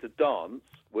start to dance,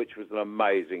 which was an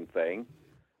amazing thing,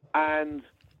 and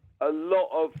a lot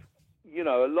of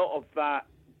that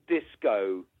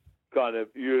disco kind of,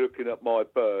 you're looking at my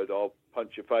bird, I'll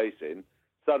punch your face in,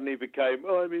 suddenly became,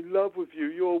 I'm in love with you,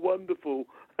 you're wonderful.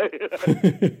 There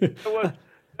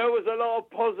was a lot of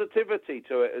positivity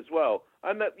to it as well.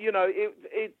 And that,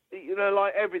 it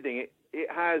like everything, it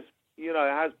has, you know,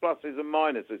 it has pluses and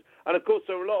minuses. And of course,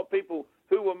 there were a lot of people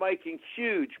who were making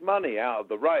huge money out of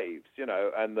the raves, you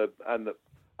know, and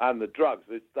the drugs.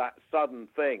 It's that sudden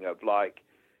thing of like,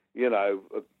 you know,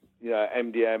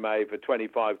 MDMA for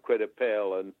 25 quid a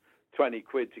pill and 20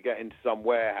 quid to get into some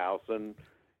warehouse, and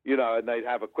you know, and they'd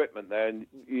have equipment there, and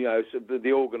you know, so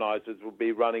the organisers would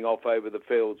be running off over the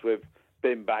fields with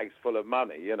bin bags full of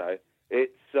money. You know,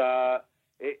 it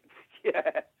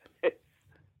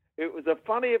was a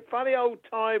funny old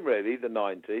time, really, the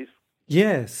 90s.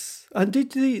 Yes, and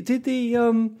did the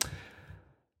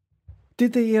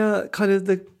kind of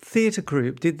the theatre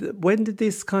group did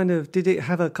it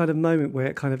have a kind of moment where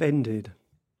it kind of ended?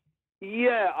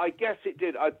 Yeah, I guess it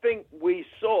did. I think we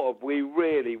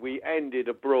ended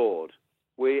abroad.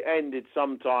 We ended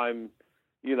sometime,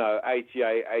 you know,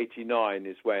 88, 89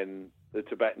 is when the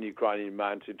Tibetan Ukrainian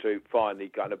Mountain Troop finally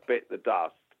kind of bit the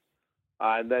dust.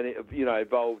 And then it, you know,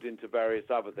 evolved into various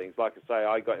other things. Like I say,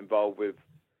 I got involved with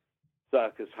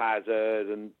Circus Hazard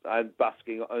and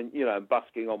busking, and you know,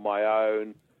 busking on my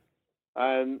own.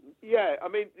 And yeah, I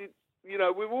mean, you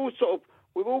know, we've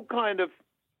all kind of,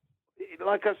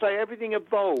 like I say, everything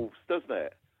evolves, doesn't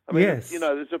it? I mean, yes. You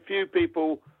know, there's a few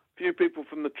people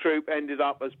from the troupe ended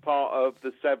up as part of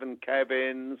the Seven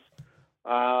Kevins,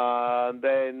 and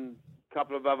then a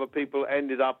couple of other people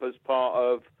ended up as part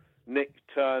of Nick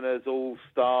Turner's All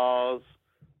Stars,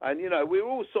 and you know, we were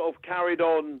all sort of carried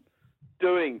on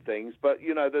doing things, but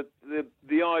you know, the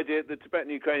idea, the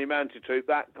Tibetan Ukrainian Mountain Troop,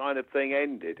 that kind of thing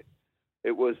ended.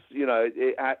 It was, you know,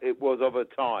 it was of a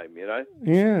time, you know?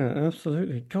 Yeah,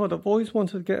 absolutely. God, I've always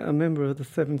wanted to get a member of the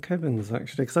Seven Kevins,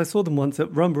 actually, because I saw them once at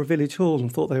Rumborough Village Hall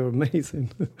and thought they were amazing.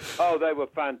 Oh, they were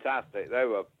fantastic. They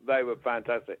were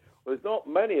fantastic. Well, there's not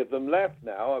many of them left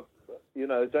now. You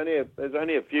know, there's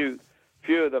only a few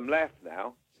of them left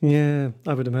now. Yeah,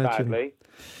 I would imagine. Sadly.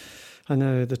 I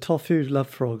know, the Tofu Love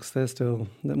Frogs, they're still,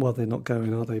 well, they're not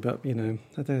going, are they? But, you know,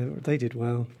 they did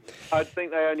well. I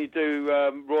think they only do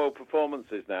royal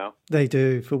performances now. They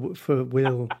do, for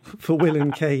Will for Will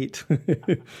and Kate,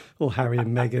 or Harry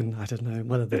and Meghan, I don't know,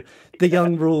 one of the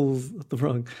young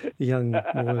young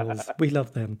royals. We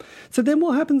love them. So then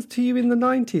what happens to you in the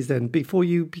 90s then, before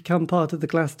you become part of the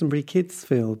Glastonbury Kids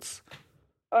Fields?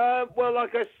 Well,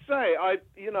 like I say,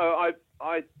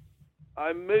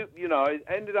 I moved, you know, I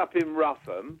ended up in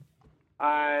Rougham,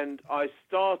 and I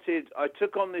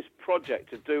took on this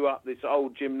project to do up this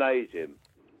old gymnasium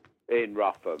in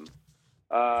Rougham.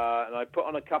 And I put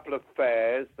on a couple of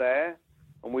fairs there,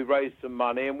 and we raised some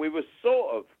money, and we were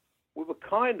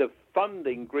kind of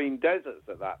funding Green Deserts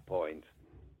at that point.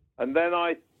 And then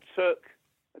I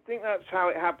think that's how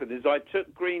it happened, is I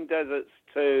took Green Deserts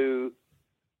to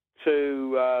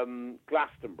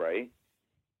Glastonbury.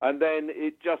 And then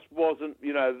it just wasn't,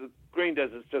 you know, the Green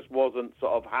Deserts just wasn't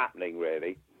sort of happening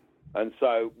really. And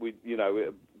so we, you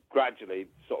know, gradually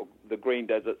sort of the Green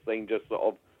Deserts thing just sort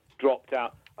of dropped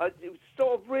out. It was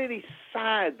sort of really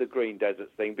sad, the Green Deserts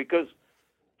thing, because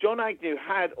John Agnew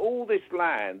had all this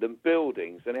land and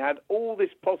buildings, and it had all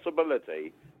this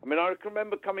possibility. I mean, I can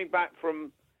remember coming back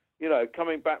from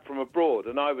abroad,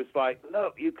 and I was like,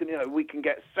 look, we can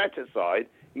get set aside.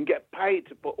 You can get paid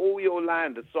to put all your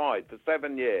land aside for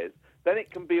 7 years. Then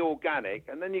it can be organic,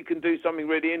 and then you can do something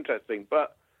really interesting.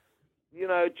 But, you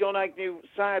know, John Agnew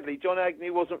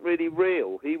wasn't really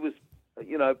real. He was,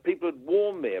 you know, people had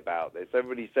warned me about this.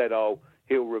 Everybody said, oh,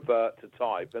 he'll revert to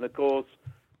type. And, of course,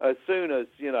 as soon as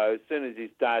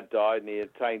his dad died and he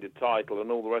attained a title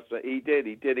and all the rest of it, he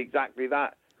did exactly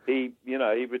that. He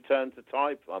returned to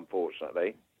type,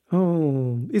 unfortunately.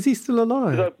 Oh, is he still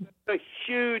alive? There's a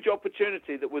huge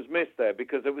opportunity that was missed there,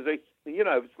 because it was I think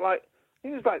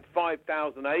it was like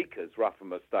 5,000 acres,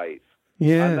 Rougham Estates.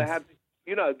 Yeah. And they had,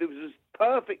 you know, there was this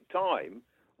perfect time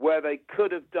where they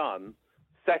could have done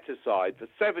set aside for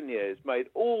 7 years, made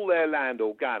all their land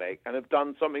organic, and have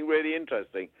done something really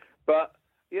interesting. But,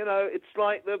 you know, it's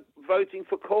like the voting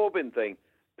for Corbyn thing.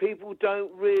 People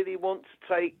don't really want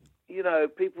to take, you know,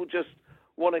 people just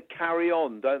want to carry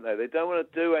on, don't they? They don't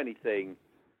want to do anything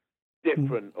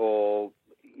different, or,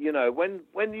 you know,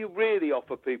 when you really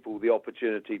offer people the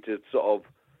opportunity to sort of,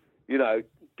 you know,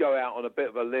 go out on a bit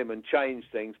of a limb and change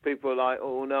things, people are like,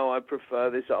 oh no, I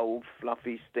prefer this old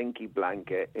fluffy stinky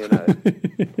blanket, you know.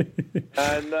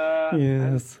 And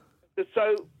yes. And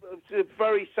so it's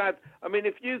very sad. I mean,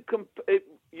 if you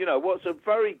you know, what's a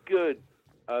very good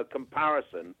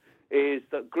comparison is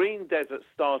that Green Desert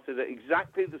started at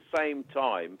exactly the same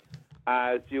time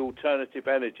as the Alternative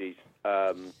Energy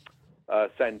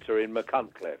Centre in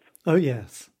Machynlleth. Oh,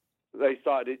 yes. They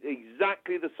started at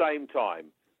exactly the same time.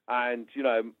 And,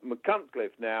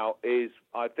 McCuntcliffe now is,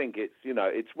 I think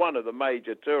it's one of the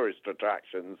major tourist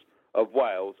attractions of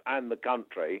Wales and the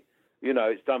country.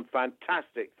 It's done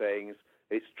fantastic things.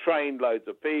 It's trained loads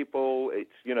of people.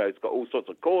 It's got all sorts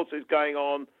of courses going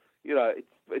on.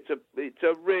 It's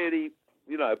a really,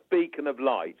 beacon of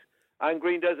light. And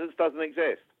Green Deserts doesn't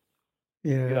exist.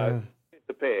 Yeah. It's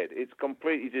disappeared. It's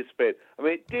completely disappeared. I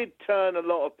mean, it did turn a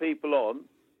lot of people on.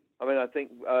 I mean, I think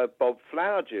Bob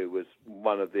Flowerdew was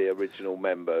one of the original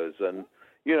members, and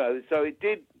so it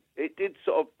did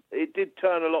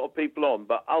turn a lot of people on.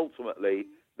 But ultimately,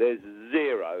 there's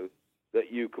zero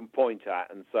that you can point at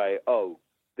and say, "Oh,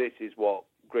 this is what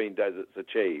Green Deserts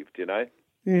achieved."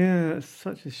 Yeah, it's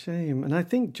such a shame. And I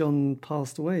think John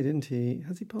passed away, didn't he?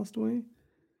 Has he passed away?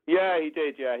 Yeah, he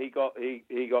did. Yeah, he got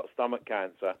stomach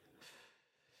cancer.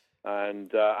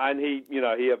 And he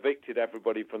evicted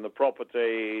everybody from the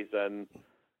properties, and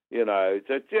it's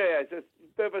a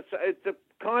bit of it's a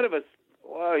kind of a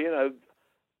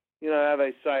how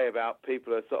they say about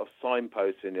people are sort of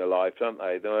signposts in your life, don't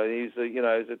they? He's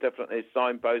definitely a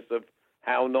signpost of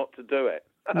how not to do it.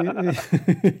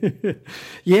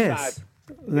 Yes,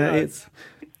 it's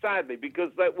sadly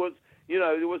because there was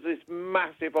this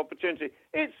massive opportunity.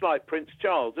 It's like Prince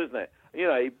Charles, isn't it?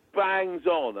 He bangs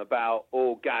on about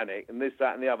organic and this,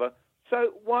 that, and the other.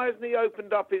 So why hasn't he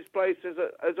opened up his place as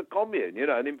a commune,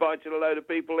 and invited a load of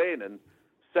people in and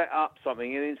set up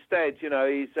something? And instead,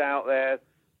 he's out there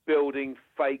building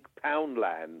fake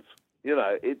poundlands.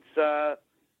 It's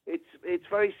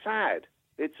very sad.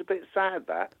 It's a bit sad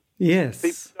that. Yes.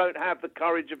 People don't have the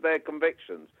courage of their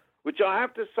convictions, which I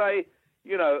have to say,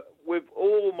 with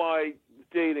all my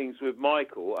dealings with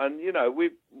Michael, and we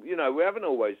haven't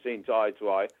always seen eye to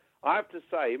eye. I have to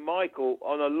say, Michael,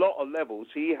 on a lot of levels,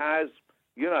 he has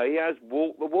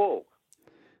walked the walk.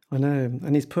 I know,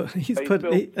 and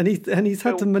he's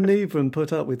had to manoeuvre and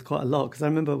put up with quite a lot. Because I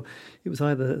remember it was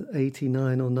either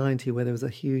 89 or 90 where there was a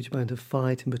huge amount of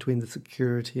fight in between the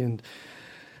security and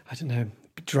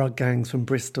drug gangs from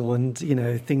Bristol, and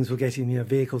things were getting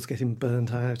vehicles getting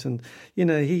burnt out, and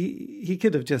he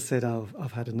could have just said, "Oh,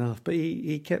 I've had enough," but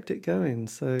he kept it going.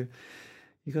 So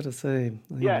you got to say,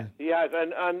 yeah, he has,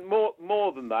 and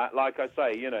more than that, like I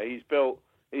say, he's built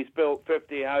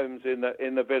 50 homes in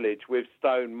the village with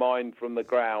stone mined from the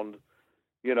ground,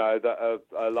 that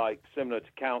are like similar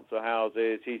to council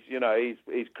houses. He's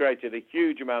created a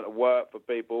huge amount of work for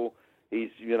people. He's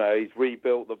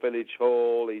rebuilt the village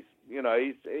hall. He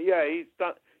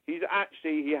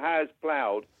has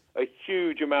ploughed a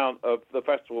huge amount of the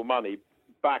festival money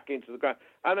back into the ground.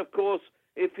 And of course,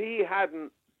 if he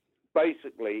hadn't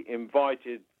basically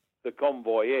invited the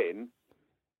convoy in,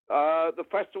 the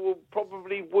festival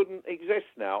probably wouldn't exist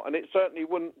now, and it certainly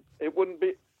wouldn't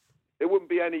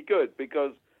be any good,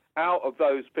 because out of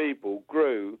those people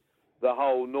grew the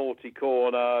whole Naughty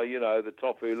Corner, the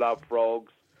Tofu Love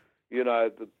Frogs,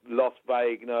 the Lost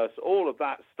Vagueness, all of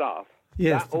that stuff.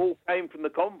 Yes. That all came from the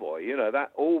convoy.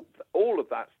 That all of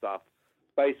that stuff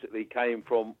basically came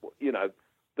from,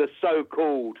 the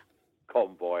so-called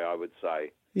convoy, I would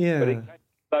say. Yeah. But it came from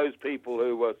those people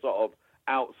who were sort of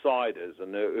outsiders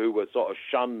and who were sort of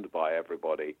shunned by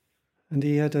everybody. And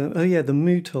he had the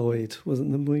Mutoid,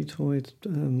 wasn't the Mutoid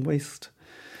waste?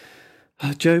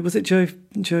 Joe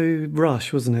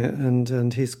Rush, wasn't it?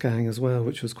 And his gang as well,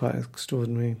 which was quite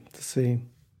extraordinary to see.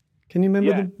 Can you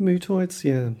remember the Mutoids?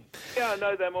 Yeah. Yeah, I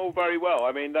know them all very well.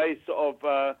 I mean, they sort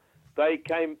of they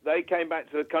came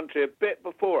back to the country a bit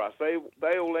before us.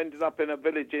 They all ended up in a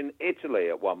village in Italy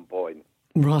at one point.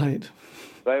 Right.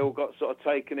 They all got sort of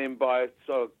taken in by a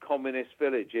sort of communist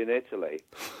village in Italy.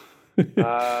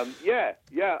 I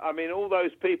mean, all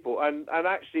those people, and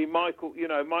actually Michael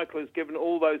has given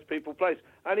all those people place,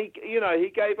 and he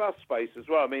gave us space as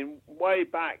well. I mean, way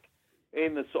back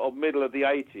in the sort of middle of the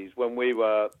 80s when we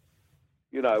were,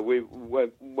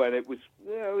 when it was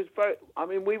very. I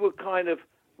mean, we were kind of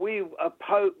we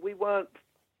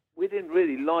didn't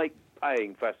really like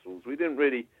paying festivals. We didn't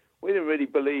really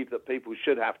believe that people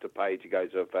should have to pay to go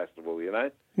to a festival.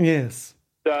 Yes.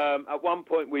 At one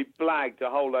point, we blagged a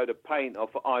whole load of paint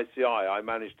off ICI. I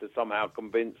managed to somehow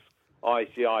convince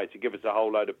ICI to give us a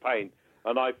whole load of paint,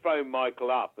 and I phoned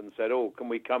Michael up and said, "Oh, can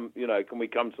we come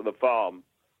to the farm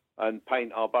and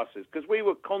paint our buses?" Because we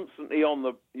were constantly on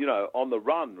the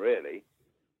run, really,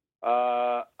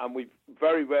 and we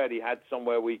very rarely had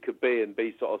somewhere we could be and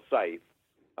be sort of safe.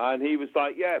 And he was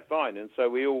like, "Yeah, fine." And so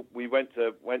we went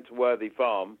to Worthy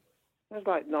Farm. It was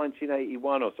like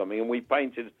 1981 or something, and we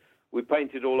painted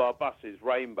all our buses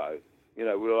rainbow. We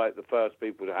were like the first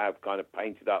people to have kind of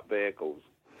painted up vehicles.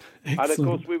 Excellent. And of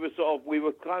course we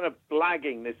were kind of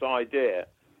blagging this idea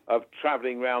of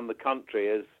travelling around the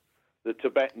country as the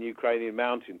Tibetan Ukrainian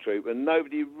mountain troop, and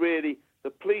nobody really, the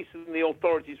police and the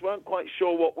authorities weren't quite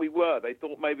sure what we were. They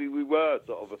thought maybe we were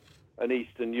sort of an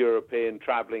Eastern European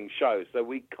travelling show. So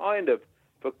we kind of,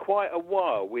 for quite a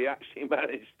while, we actually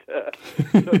managed to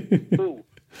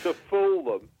fool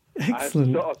them. Excellent.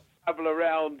 And sort of travel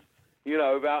around,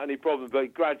 without any problems. But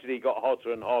it gradually got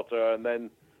hotter and hotter, and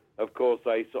then, of course,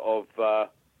 they sort of,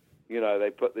 they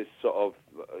put this sort of,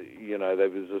 there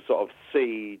was a sort of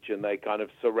siege, and they kind of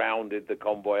surrounded the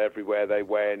convoy everywhere they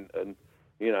went, and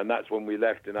and that's when we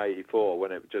left in '84,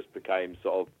 when it just became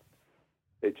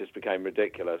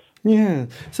ridiculous. Yeah.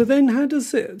 So then, how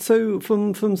does it? So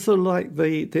from sort of like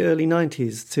the early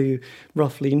 '90s to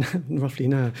roughly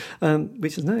now,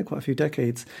 which is now quite a few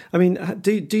decades. I mean,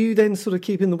 do you then sort of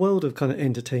keep in the world of kind of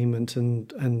entertainment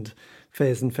and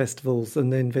fairs and festivals,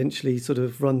 and then eventually sort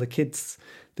of run the kids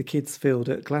field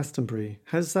at Glastonbury?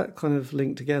 How does that kind of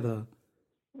link together?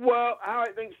 Well, how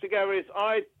it links together is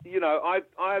I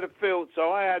had a field.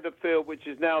 So I had a field which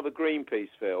is now the Greenpeace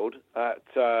field at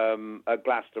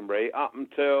Glastonbury up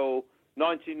until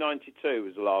 1992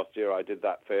 was the last year I did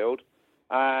that field,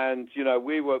 and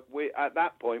we at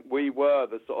that point we were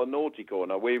the sort of naughty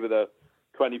corner. We were the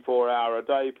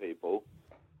 24-hour-a-day people,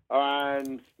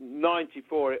 and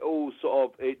 '94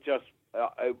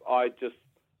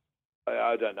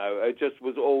 I don't know. It just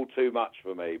was all too much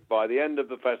for me. By the end of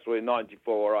the festival in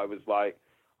 '94, I was like,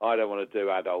 I don't want to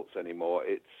do adults anymore.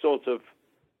 I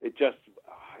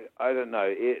don't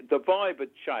know. The vibe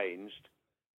had changed,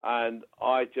 and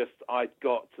I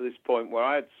got to this point where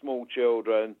I had small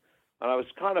children, and I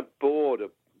was kind of bored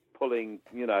of pulling,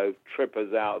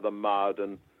 trippers out of the mud,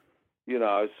 and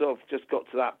I sort of just got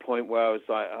to that point where I was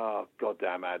like, oh,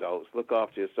 goddamn adults, look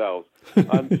after yourselves.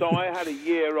 And so I had a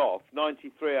year off.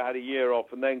 '93, I had a year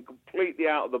off, and then completely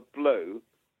out of the blue,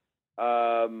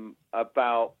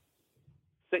 about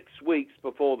 6 weeks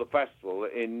before the festival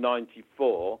in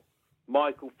 '94,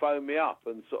 Michael phoned me up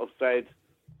and sort of said,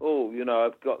 oh,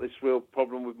 I've got this real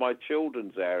problem with my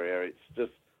children's area. It's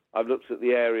just, I've looked at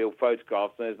the aerial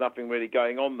photographs and there's nothing really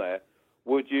going on there.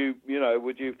 Would you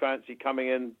fancy coming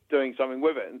and doing something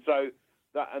with it? And so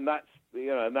that's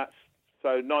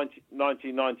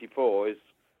 1994 is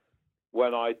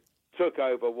when I took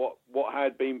over what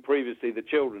had been previously the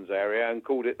children's area and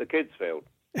called it the kids field.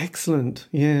 Excellent,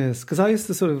 yes. Because I used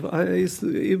to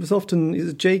it was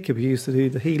Jacob who used to do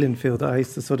the healing field. I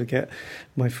used to sort of get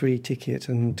my free ticket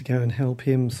and go and help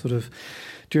him sort of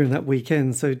during that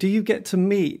weekend. So do you get to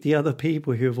meet the other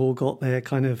people who have all got their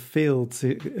kind of fields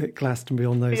at Glastonbury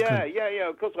on those? Yeah.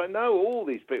 Of course, I know all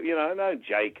these people. I know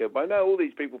Jacob. I know all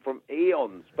these people from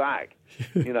eons back.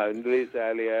 Liz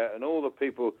Elliott and all the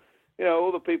people.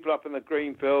 All the people up in the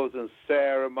Greenfields and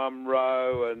Sarah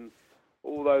Munro and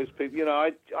all those people.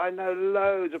 I know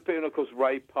loads of people. And of course,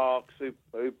 Ray Parks who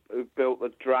built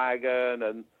the Dragon,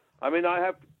 and I mean, I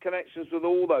have connections with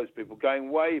all those people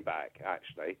going way back,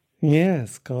 actually.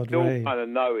 Yes, God, we all Ray. kind of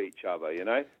know each other,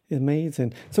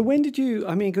 Amazing. So when did you,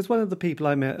 because one of the people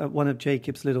I met at one of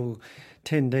Jacob's little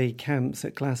 10-day camps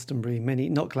at Glastonbury,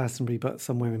 not Glastonbury, but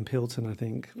somewhere in Pilton, I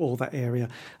think, or that area.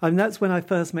 And that's when I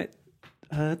first met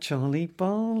Charlie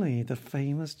Barley, the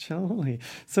famous Charlie.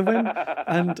 So when,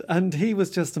 and he was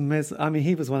just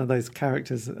he was one of those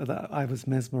characters that I was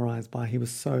mesmerised by. He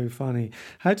was so funny.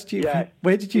 How did you,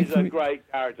 where did you... He's a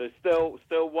great character. Still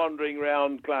wandering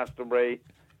around Glastonbury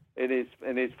in his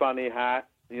funny hat,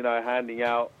 handing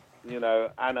out,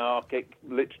 anarchic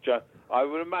literature. I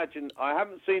would imagine, I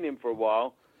haven't seen him for a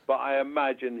while, but I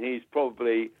imagine he's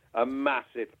probably a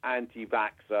massive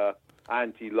anti-vaxxer,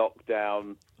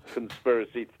 anti-lockdown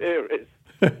conspiracy theorist.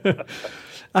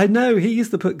 I know he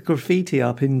used to put graffiti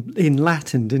up in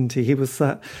Latin, didn't he? He was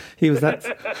that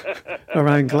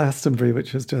around Glastonbury,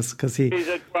 which was just because he's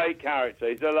a great character.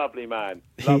 He's a lovely man.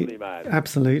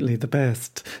 Absolutely the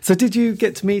best. So did you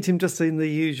get to meet him just in the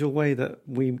usual way that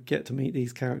we get to meet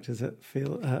these characters at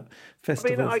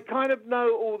festivals? I kind of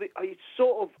know I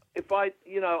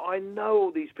know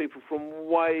all these people from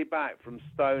way back, from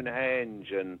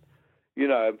Stonehenge and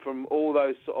from all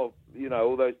those sort of,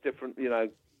 all those different,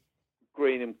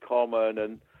 Greenham Common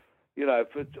and,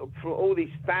 for all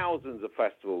these thousands of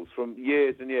festivals from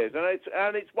years and years.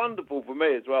 And it's wonderful for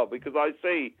me as well, because I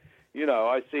see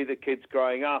the kids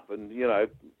growing up and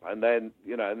then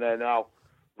now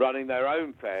running their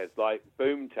own fairs like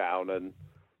Boomtown and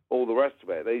all the rest of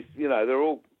it. These, they're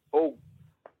all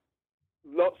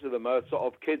lots of them are sort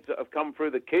of kids that have come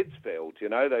through the kids field,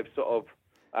 they've sort of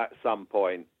at some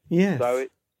point. Yes. So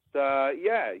it's,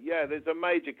 there's a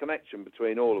major connection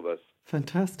between all of us.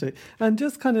 Fantastic. And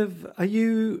just kind of, are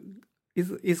you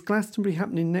Is Glastonbury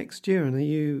happening next year, and are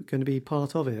you going to be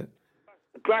part of it?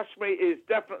 Glastonbury is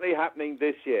definitely happening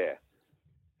this year.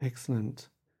 Excellent.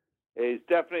 It is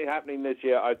definitely happening this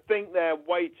year. I think they're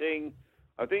waiting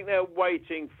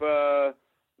for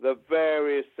the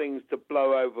various things to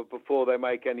blow over before they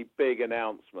make any big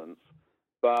announcements.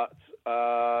 But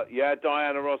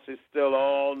Diana Ross is still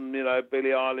on. Billie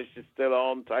Eilish is still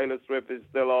on. Taylor Swift is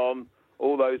still on.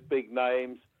 All those big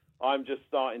names. I'm just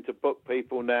starting to book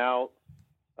people now.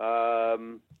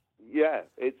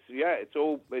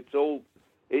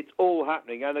 It's all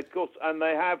happening. And of course, and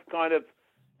they have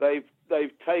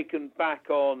they've taken back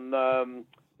on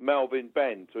Melvin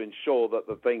Benn to ensure that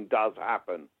the thing does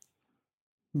happen.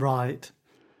 Right.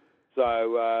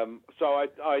 So I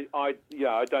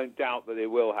don't doubt that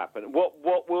it will happen.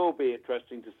 What will be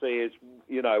interesting to see is,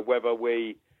 whether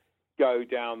we go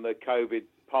down the COVID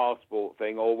passport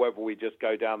thing or whether we just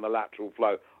go down the lateral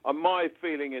flow. And my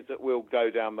feeling is that we'll go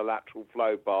down the lateral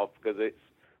flow path because it's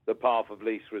the path of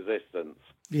least resistance.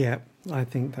 Yeah, I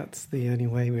think that's the only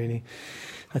way, really.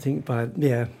 I think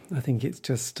it's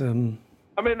just...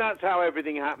 that's how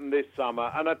everything happened this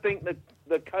summer. And I think that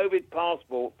the COVID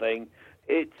passport thing,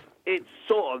 it's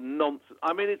sort of nonsense.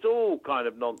 It's all kind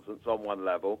of nonsense on one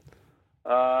level.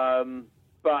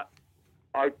 But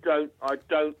I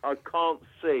can't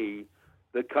see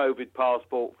the COVID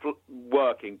passport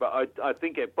working. But I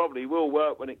think it probably will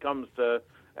work when it comes to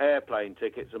airplane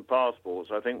tickets and passports.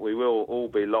 I think we will all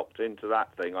be locked into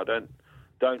that thing. I don't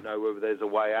know whether there's a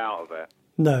way out of it.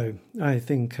 No, I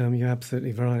think you're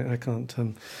absolutely right. I can't.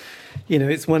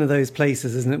 It's one of those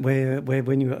places, isn't it, where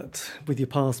when you're with your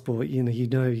passport,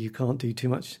 you can't do too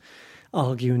much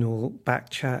arguing or back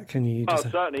chat, can you?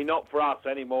 Certainly not for us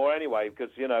anymore, anyway, because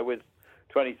with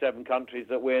 27 countries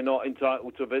that we're not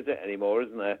entitled to visit anymore,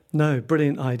 isn't there? No,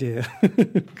 brilliant idea.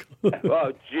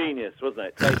 Well, genius, wasn't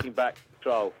it? Taking back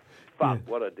control. Fuck,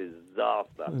 yeah. What a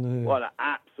disaster. What an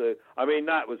absolute...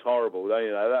 that was horrible.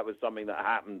 That was something that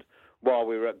happened while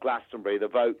we were at Glastonbury. The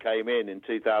vote came in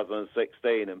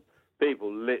 2016 and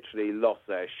people literally lost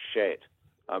their shit.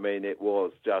 It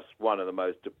was just one of the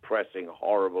most depressing,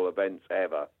 horrible events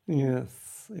ever.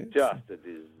 Yes. Just a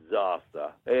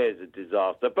disaster. It is a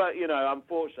disaster. But,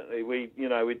 unfortunately, we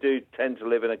do tend to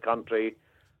live in a country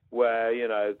where,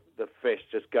 the fish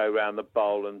just go round the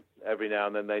bowl and every now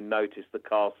and then they notice the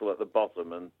castle at the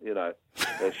bottom and,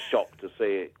 they're shocked to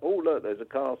see it. Oh, look, there's a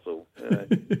castle.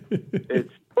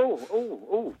 It's,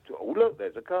 look,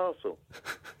 there's a castle.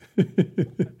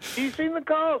 You seen the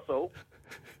castle?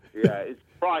 Yeah, it's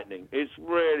frightening. It's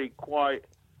really quite,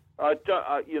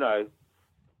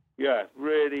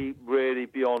 really, really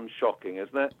beyond shocking,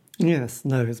 isn't it? Yes,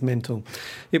 no, it's mental.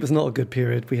 It was not a good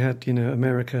period. We had,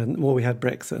 America, we had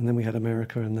Brexit and then we had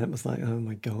America and that was like, oh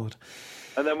my God.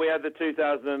 And then we had the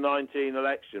 2019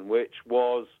 election, which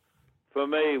was, for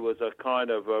me, was a kind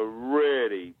of a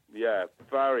really,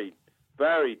 very,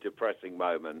 very depressing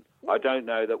moment. I don't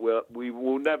know that we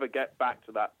will never get back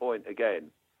to that point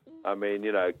again.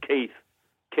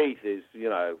 Keith is,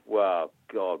 well,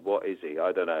 God, what is he?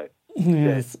 I don't know.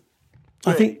 Yes.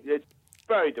 I think it's a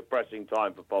very depressing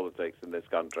time for politics in this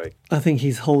country. I think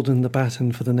he's holding the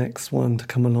baton for the next one to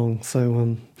come along.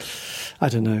 So, I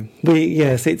don't know.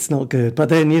 Yes, it's not good. But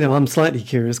then, I'm slightly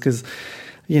curious because,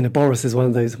 Boris is one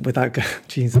of those without,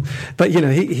 jeez. But,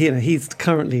 he's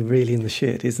currently really in the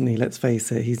shit, isn't he? Let's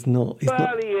face it. He's not. He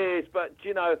is. But,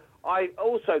 I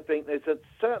also think there's a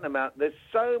certain amount, there's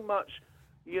so much,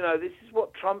 this is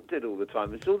what Trump did all the time.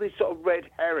 There's all these sort of red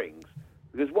herrings.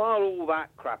 Because while all that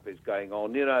crap is going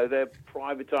on, they're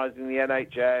privatising the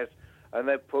NHS and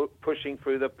they're pushing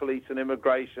through the Police and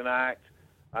Immigration Act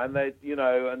and they've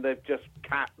just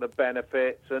capped the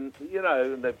benefits and,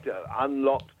 and they've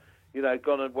unlocked,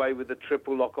 gone away with the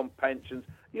triple lock on pensions.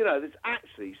 There's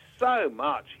actually so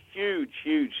much huge,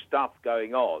 huge stuff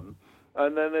going on.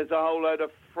 And then there's a whole load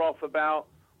of froth about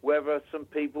whether some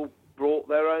people brought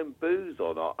their own booze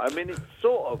or not.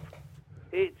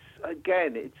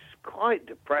 It's quite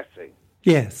depressing.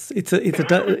 Yes, it's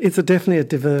definitely a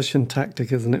diversion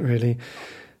tactic, isn't it? Really,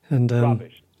 and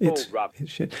rubbish. It's rubbish.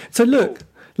 It's shit. So look,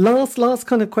 last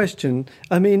kind of question.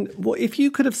 What if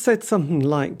you could have said something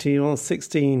like to your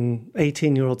 16,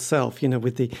 18-year-old self,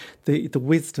 with the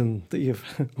wisdom that you've,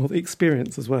 or the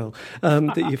experience as well,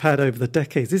 that you've had over the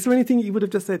decades? Is there anything you would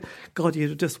have just said? God, you'd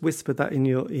have just whispered that in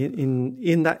your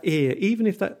in that ear, even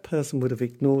if that person would have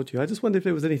ignored you. I just wonder if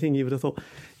there was anything you would have thought,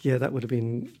 yeah, that would have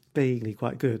been vaguely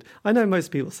quite good. I know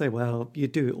most people say, well, you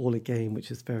do it all again,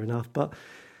 which is fair enough, but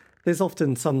There's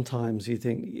often sometimes you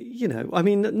think, I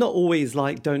mean, not always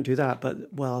like, don't do that,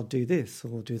 but, well, do this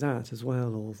or do that as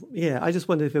well. Or I just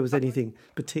wondered if there was anything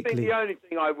particularly... I think the only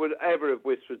thing I would ever have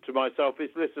whispered to myself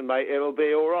is, listen, mate, it'll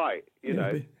be all right, you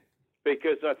know.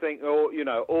 Because I think,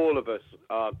 all of us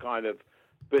are kind of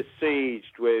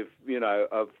besieged with,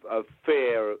 of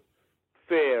fear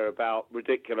about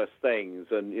ridiculous things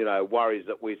and, worries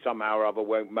that we somehow or other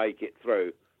won't make it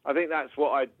through. I think that's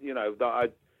what I'd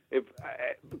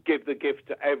give the gift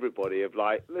to everybody of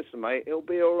like, listen, mate, it'll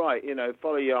be all right,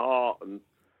 follow your heart and,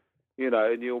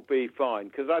 and you'll be fine.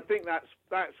 Because I think that's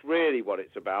really what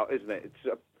it's about, isn't it?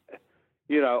 It's,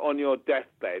 on your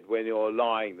deathbed when you're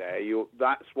lying there,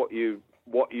 that's what you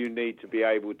need to be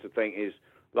able to think is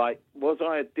like, was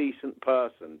I a decent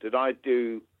person? Did I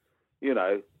do,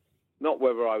 not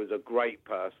whether I was a great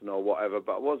person or whatever,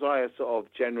 but was I a sort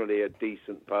of generally a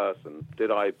decent person? Did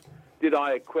I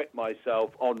acquit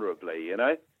myself honourably,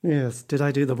 Yes, did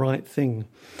I do the right thing?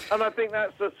 And I think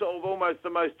that's the sort of almost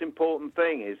the most important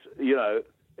thing is,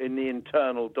 in the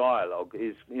internal dialogue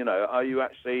is, are you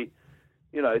actually,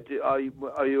 are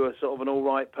you a sort of an all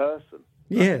right person?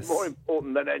 Yes. That's more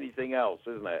important than anything else,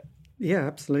 isn't it? Yeah,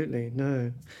 absolutely.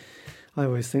 No, I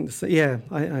always think the same. Yeah,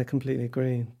 I completely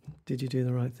agree. Did you do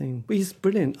the right thing? Well, he's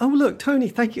brilliant. Oh, look, Tony,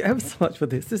 thank you ever so much for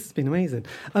this. This has been amazing.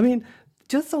 I mean,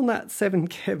 just on that Seven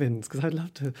Kevins, because I'd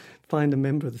love to find a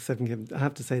member of the Seven Kevins. I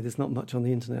have to say there's not much on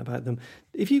the internet about them.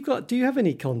 Do you have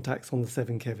any contacts on the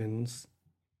Seven Kevins?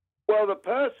 Well,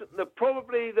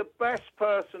 probably the best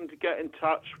person to get in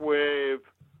touch with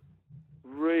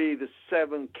really the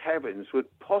Seven Kevins would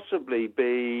possibly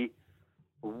be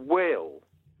Will.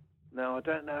 Now, I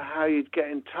don't know how you'd get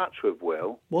in touch with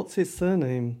Will. What's his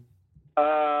surname?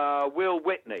 Will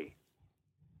Whitney,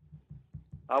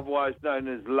 otherwise known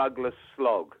as Lugless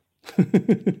Slog, who's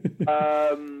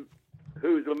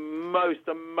the most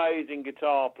amazing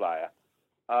guitar player,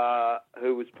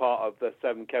 who was part of the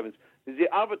Seven Kevins. The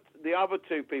other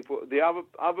two people, the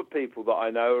other people that I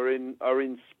know are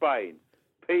in Spain.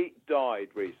 Pete died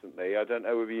recently. I don't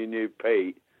know whether you knew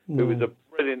Pete, who was a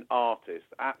brilliant artist,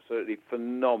 absolutely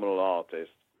phenomenal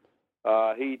artist.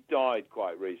 He died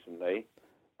quite recently.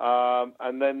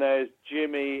 And then there's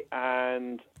Jimmy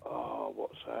and,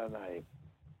 what's her name?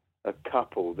 A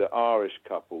couple, the Irish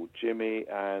couple, Jimmy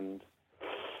and,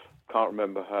 can't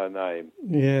remember her name.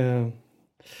 Yeah.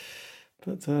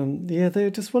 But, they were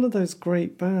just one of those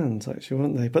great bands, actually,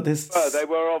 weren't they? But they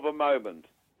were of a moment.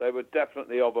 They were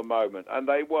definitely of a moment. And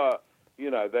they were,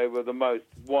 they were the most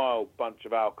wild bunch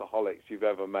of alcoholics you've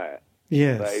ever met.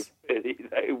 Yes.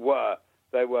 They were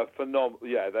phenomenal.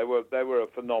 Yeah, they were a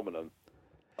phenomenon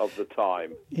of the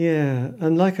time. Yeah,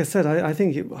 and like I said, I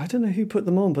think I don't know who put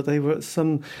them on, but they were at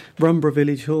some Rumborough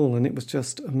Village Hall, and it was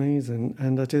just amazing.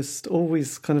 And I just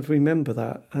always kind of remember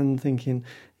that and thinking,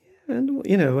 and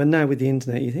now with the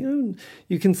internet, you think, oh,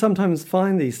 you can sometimes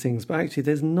find these things, but actually,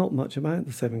 there's not much about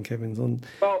the Seven Kevins on.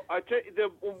 Well, I tell you,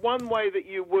 the one way that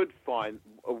you would find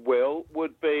Will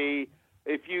would be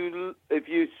if you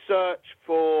search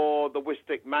for the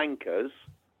Wistic Mankers,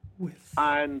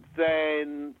 and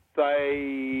then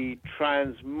they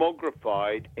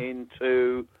transmogrified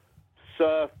into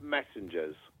Surf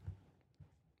Messengers.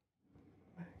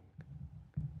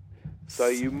 So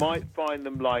you might find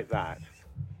them like that.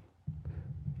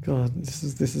 God, this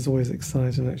is always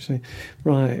exciting, actually.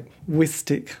 Right,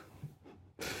 Mystic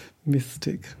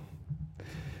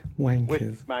Wankers.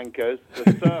 Wistic Mankers, the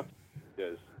Surf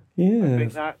Messengers. Yeah. I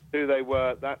think that's who they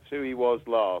were. That's who he was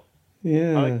last.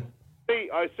 Yeah.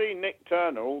 I see Nick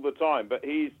Turner all the time, but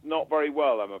he's not very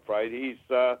well, I'm afraid. He's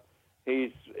on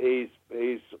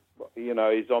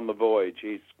the voyage.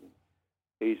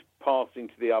 He's passing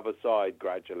to the other side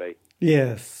gradually.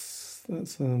 Yes,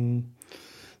 that's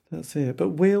it. But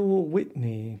Will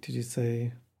Whitney, did you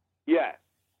say? Yeah.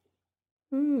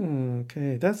 Oh,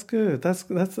 okay, that's good. That's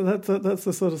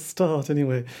the sort of start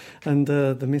anyway. And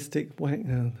the Wistic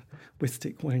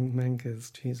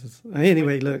Mankers, Jesus.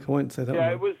 Anyway, look, I won't say that.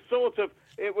 Yeah, one. We sort of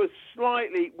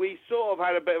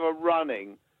had a bit of a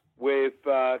running with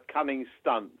Cunning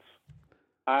Stunts,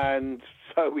 and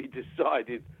so we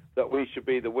decided that we should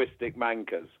be the Wistic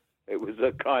Mankers. It was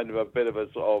a bit of a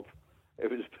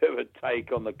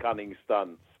take on the Cunning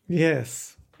Stunts.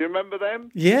 Yes. Do you remember them?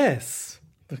 Yes.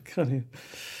 The Cunning.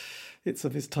 It's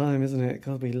of his time, isn't it?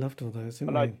 God, we loved all those,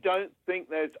 didn't we? I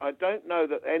don't know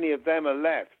that any of them are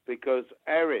left, because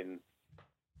Erin,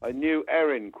 I knew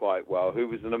Erin quite well, who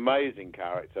was an amazing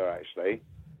character, actually.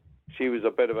 She was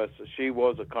a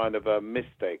kind of a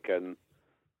mystic and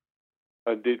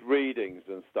did readings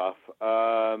and stuff.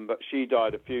 But she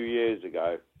died a few years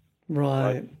ago.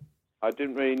 Right. I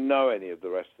didn't really know any of the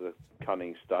rest of the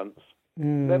cunning stunts.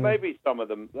 There may be some of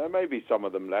them. There may be some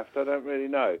of them left. I don't really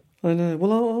know. I know.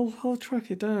 Well, I'll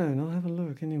track it down. I'll have a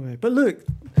look anyway. But look,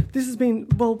 this has been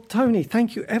Tony.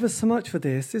 Thank you ever so much for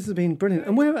this. This has been brilliant.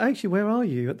 And where are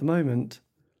you at the moment?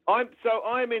 I'm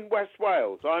in West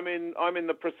Wales. I'm in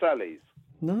the Preseli's.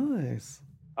 Nice.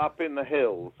 Up in the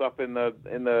hills. Up in the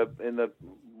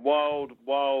wild,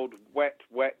 wet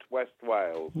West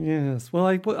Wales. Yes. Well,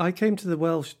 I came to the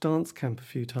Welsh dance camp a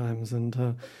few times,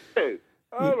 and.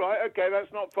 Oh, right, okay,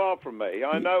 that's not far from me.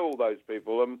 I know all those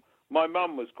people, and my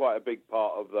mum was quite a big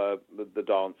part of the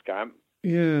dance camp.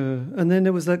 Yeah, and then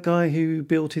there was that guy who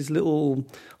built his little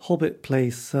hobbit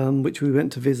place, which we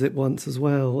went to visit once as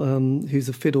well, who's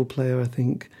a fiddle player, I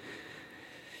think.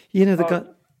 You know, the guy...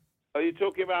 Are you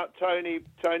talking about Tony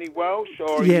Welsh?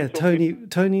 Or yeah, Tony,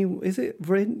 is it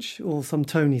Wrench or some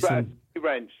Tony?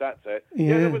 Wrench, that's it.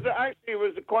 Yeah, there was it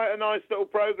was quite a nice little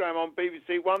programme on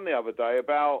BBC One the other day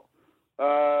about...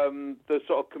 the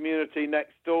sort of community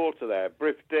next door to there,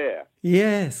 Brifdeer.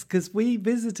 Yes, because we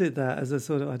visited that as a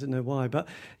sort of, I don't know why, but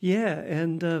yeah,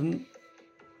 and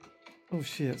oh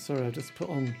shit, sorry, I just put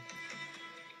on.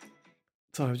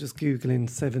 Sorry, I was just Googling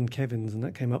 7 Kevins and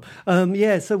that came up.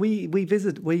 Yeah, so we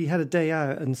had a day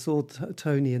out and saw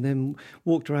Tony, and then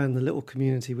walked around the little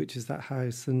community, which is that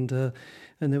house, and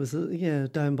there was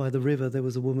down by the river there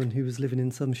was a woman who was living in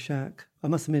some shack. I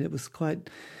must admit it was quite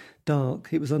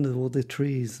dark. It was under all the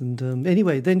trees, and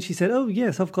anyway, then she said, "Oh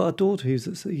yes, I've got a daughter who's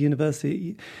at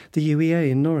university, the UEA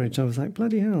in Norwich." I was like,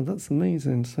 "Bloody hell, that's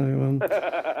amazing!" So,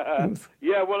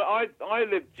 yeah, well, I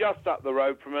live just up the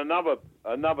road from another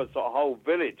sort of whole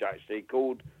village actually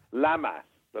called Lammas,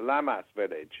 the Lammas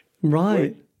village.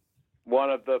 Right.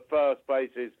 One of the first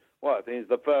places. Well, I think it's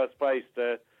the first place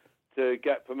to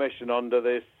get permission under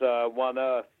this One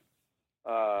Earth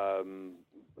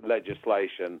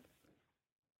legislation.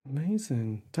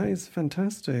 Amazing. That is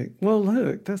fantastic. Well,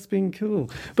 look, that's been cool.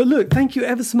 But look, thank you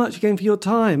ever so much again for your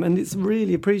time, and it's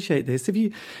really appreciate this. If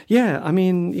you,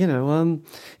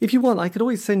 if you want, I could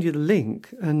always send you the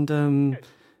link. And a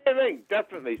link,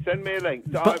 definitely send me a link.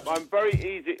 I'm very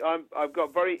easy. I've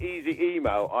got very easy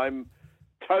email. I'm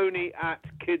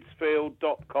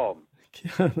Tony@kidsfield.com.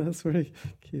 Yeah, that's really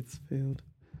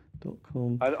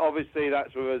kidsfield.com. And obviously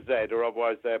that's with a Z, or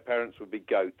otherwise their parents would be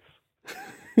goats.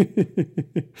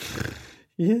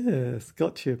 Yes,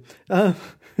 got you. I'll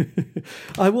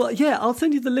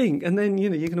send you the link, and then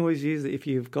you can always use it if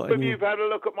you've got. Have you had a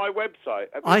look at my website?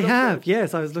 I have.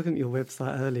 Yes, I was looking at your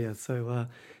website earlier. So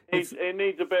it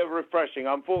needs a bit of refreshing.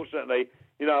 Unfortunately,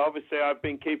 obviously I've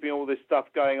been keeping all this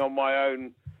stuff going on my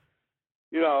own.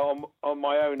 On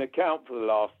my own account for the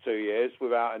last 2 years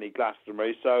without any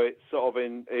Glastonbury, so it's sort of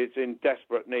it's in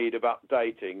desperate need of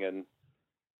updating, and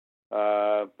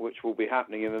which will be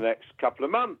happening in the next couple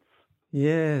of months.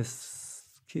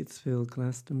 Yes, Kidsfield,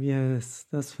 Glastonbury. Yes,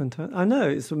 that's fantastic. I know,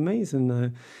 it's amazing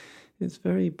though. It's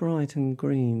very bright and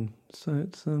green, so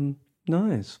it's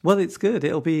nice. Well, it's good.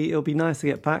 It'll be nice to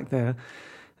get back there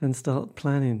and start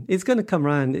planning. It's going to come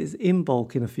round. It's in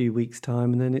bulk in a few weeks'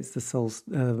 time, and then it's the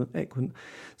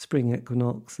spring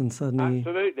equinox, and suddenly...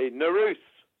 Absolutely, Naroos.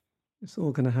 It's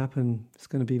all going to happen. It's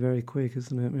going to be very quick,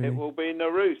 isn't it? Really? It will be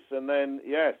Naroos, and then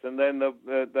the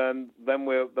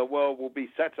world will be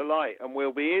set alight, and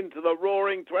we'll be into the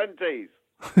Roaring 20s.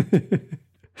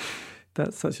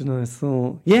 That's such a nice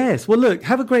thought. Yes. Well, look.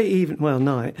 Have a great evening. Well,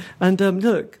 night. And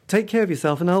look. Take care of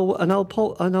yourself. And I'll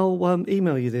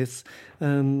email you this.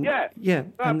 Yeah.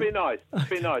 That'd be nice.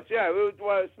 Okay. Be nice. Yeah.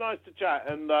 Well, it's nice to chat,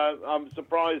 and I'm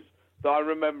surprised that I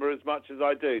remember as much as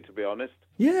I do, to be honest.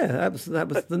 Yeah. That was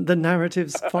the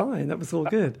narrative's fine. That was all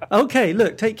good. Okay.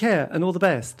 Look. Take care, and all the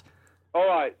best. All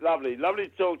right. Lovely to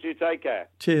talk to you. Take care.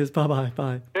 Cheers.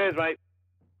 Bye. Cheers, mate.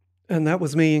 And that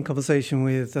was me in conversation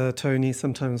with Tony,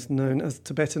 sometimes known as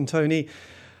Tibetan Tony,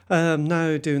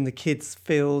 now doing the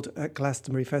Kidsfield at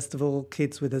Glastonbury Festival,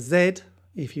 Kids with a Z,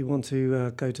 if you want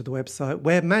to go to the website,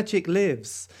 Where Magic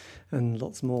Lives, and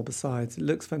lots more besides. It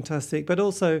looks fantastic, but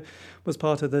also was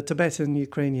part of the Tibetan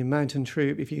Ukrainian Mountain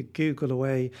Troupe. If you Google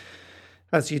away,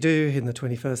 as you do in the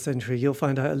 21st century, you'll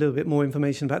find out a little bit more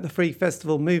information about the free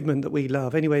festival movement that we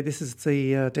love. Anyway, this is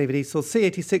the David Eastaugh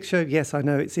C86 show. Yes, I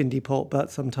know it's indie pop, but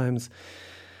sometimes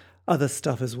other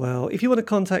stuff as well. If you want to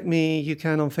contact me, you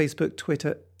can on Facebook,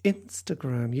 Twitter,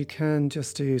 Instagram. You can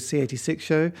just do C86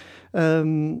 show.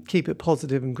 Keep it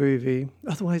positive and groovy.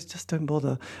 Otherwise, just don't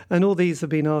bother. And all these have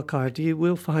been archived. You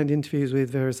will find interviews with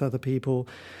various other people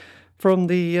from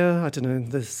the, I don't know,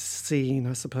 the scene,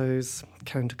 I suppose,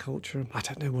 counterculture. I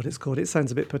don't know what it's called. It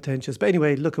sounds a bit pretentious. But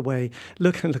anyway, look away.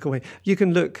 Look away. You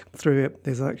can look through it.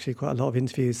 There's actually quite a lot of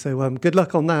interviews. So good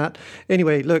luck on that.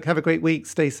 Anyway, look, have a great week.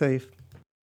 Stay safe.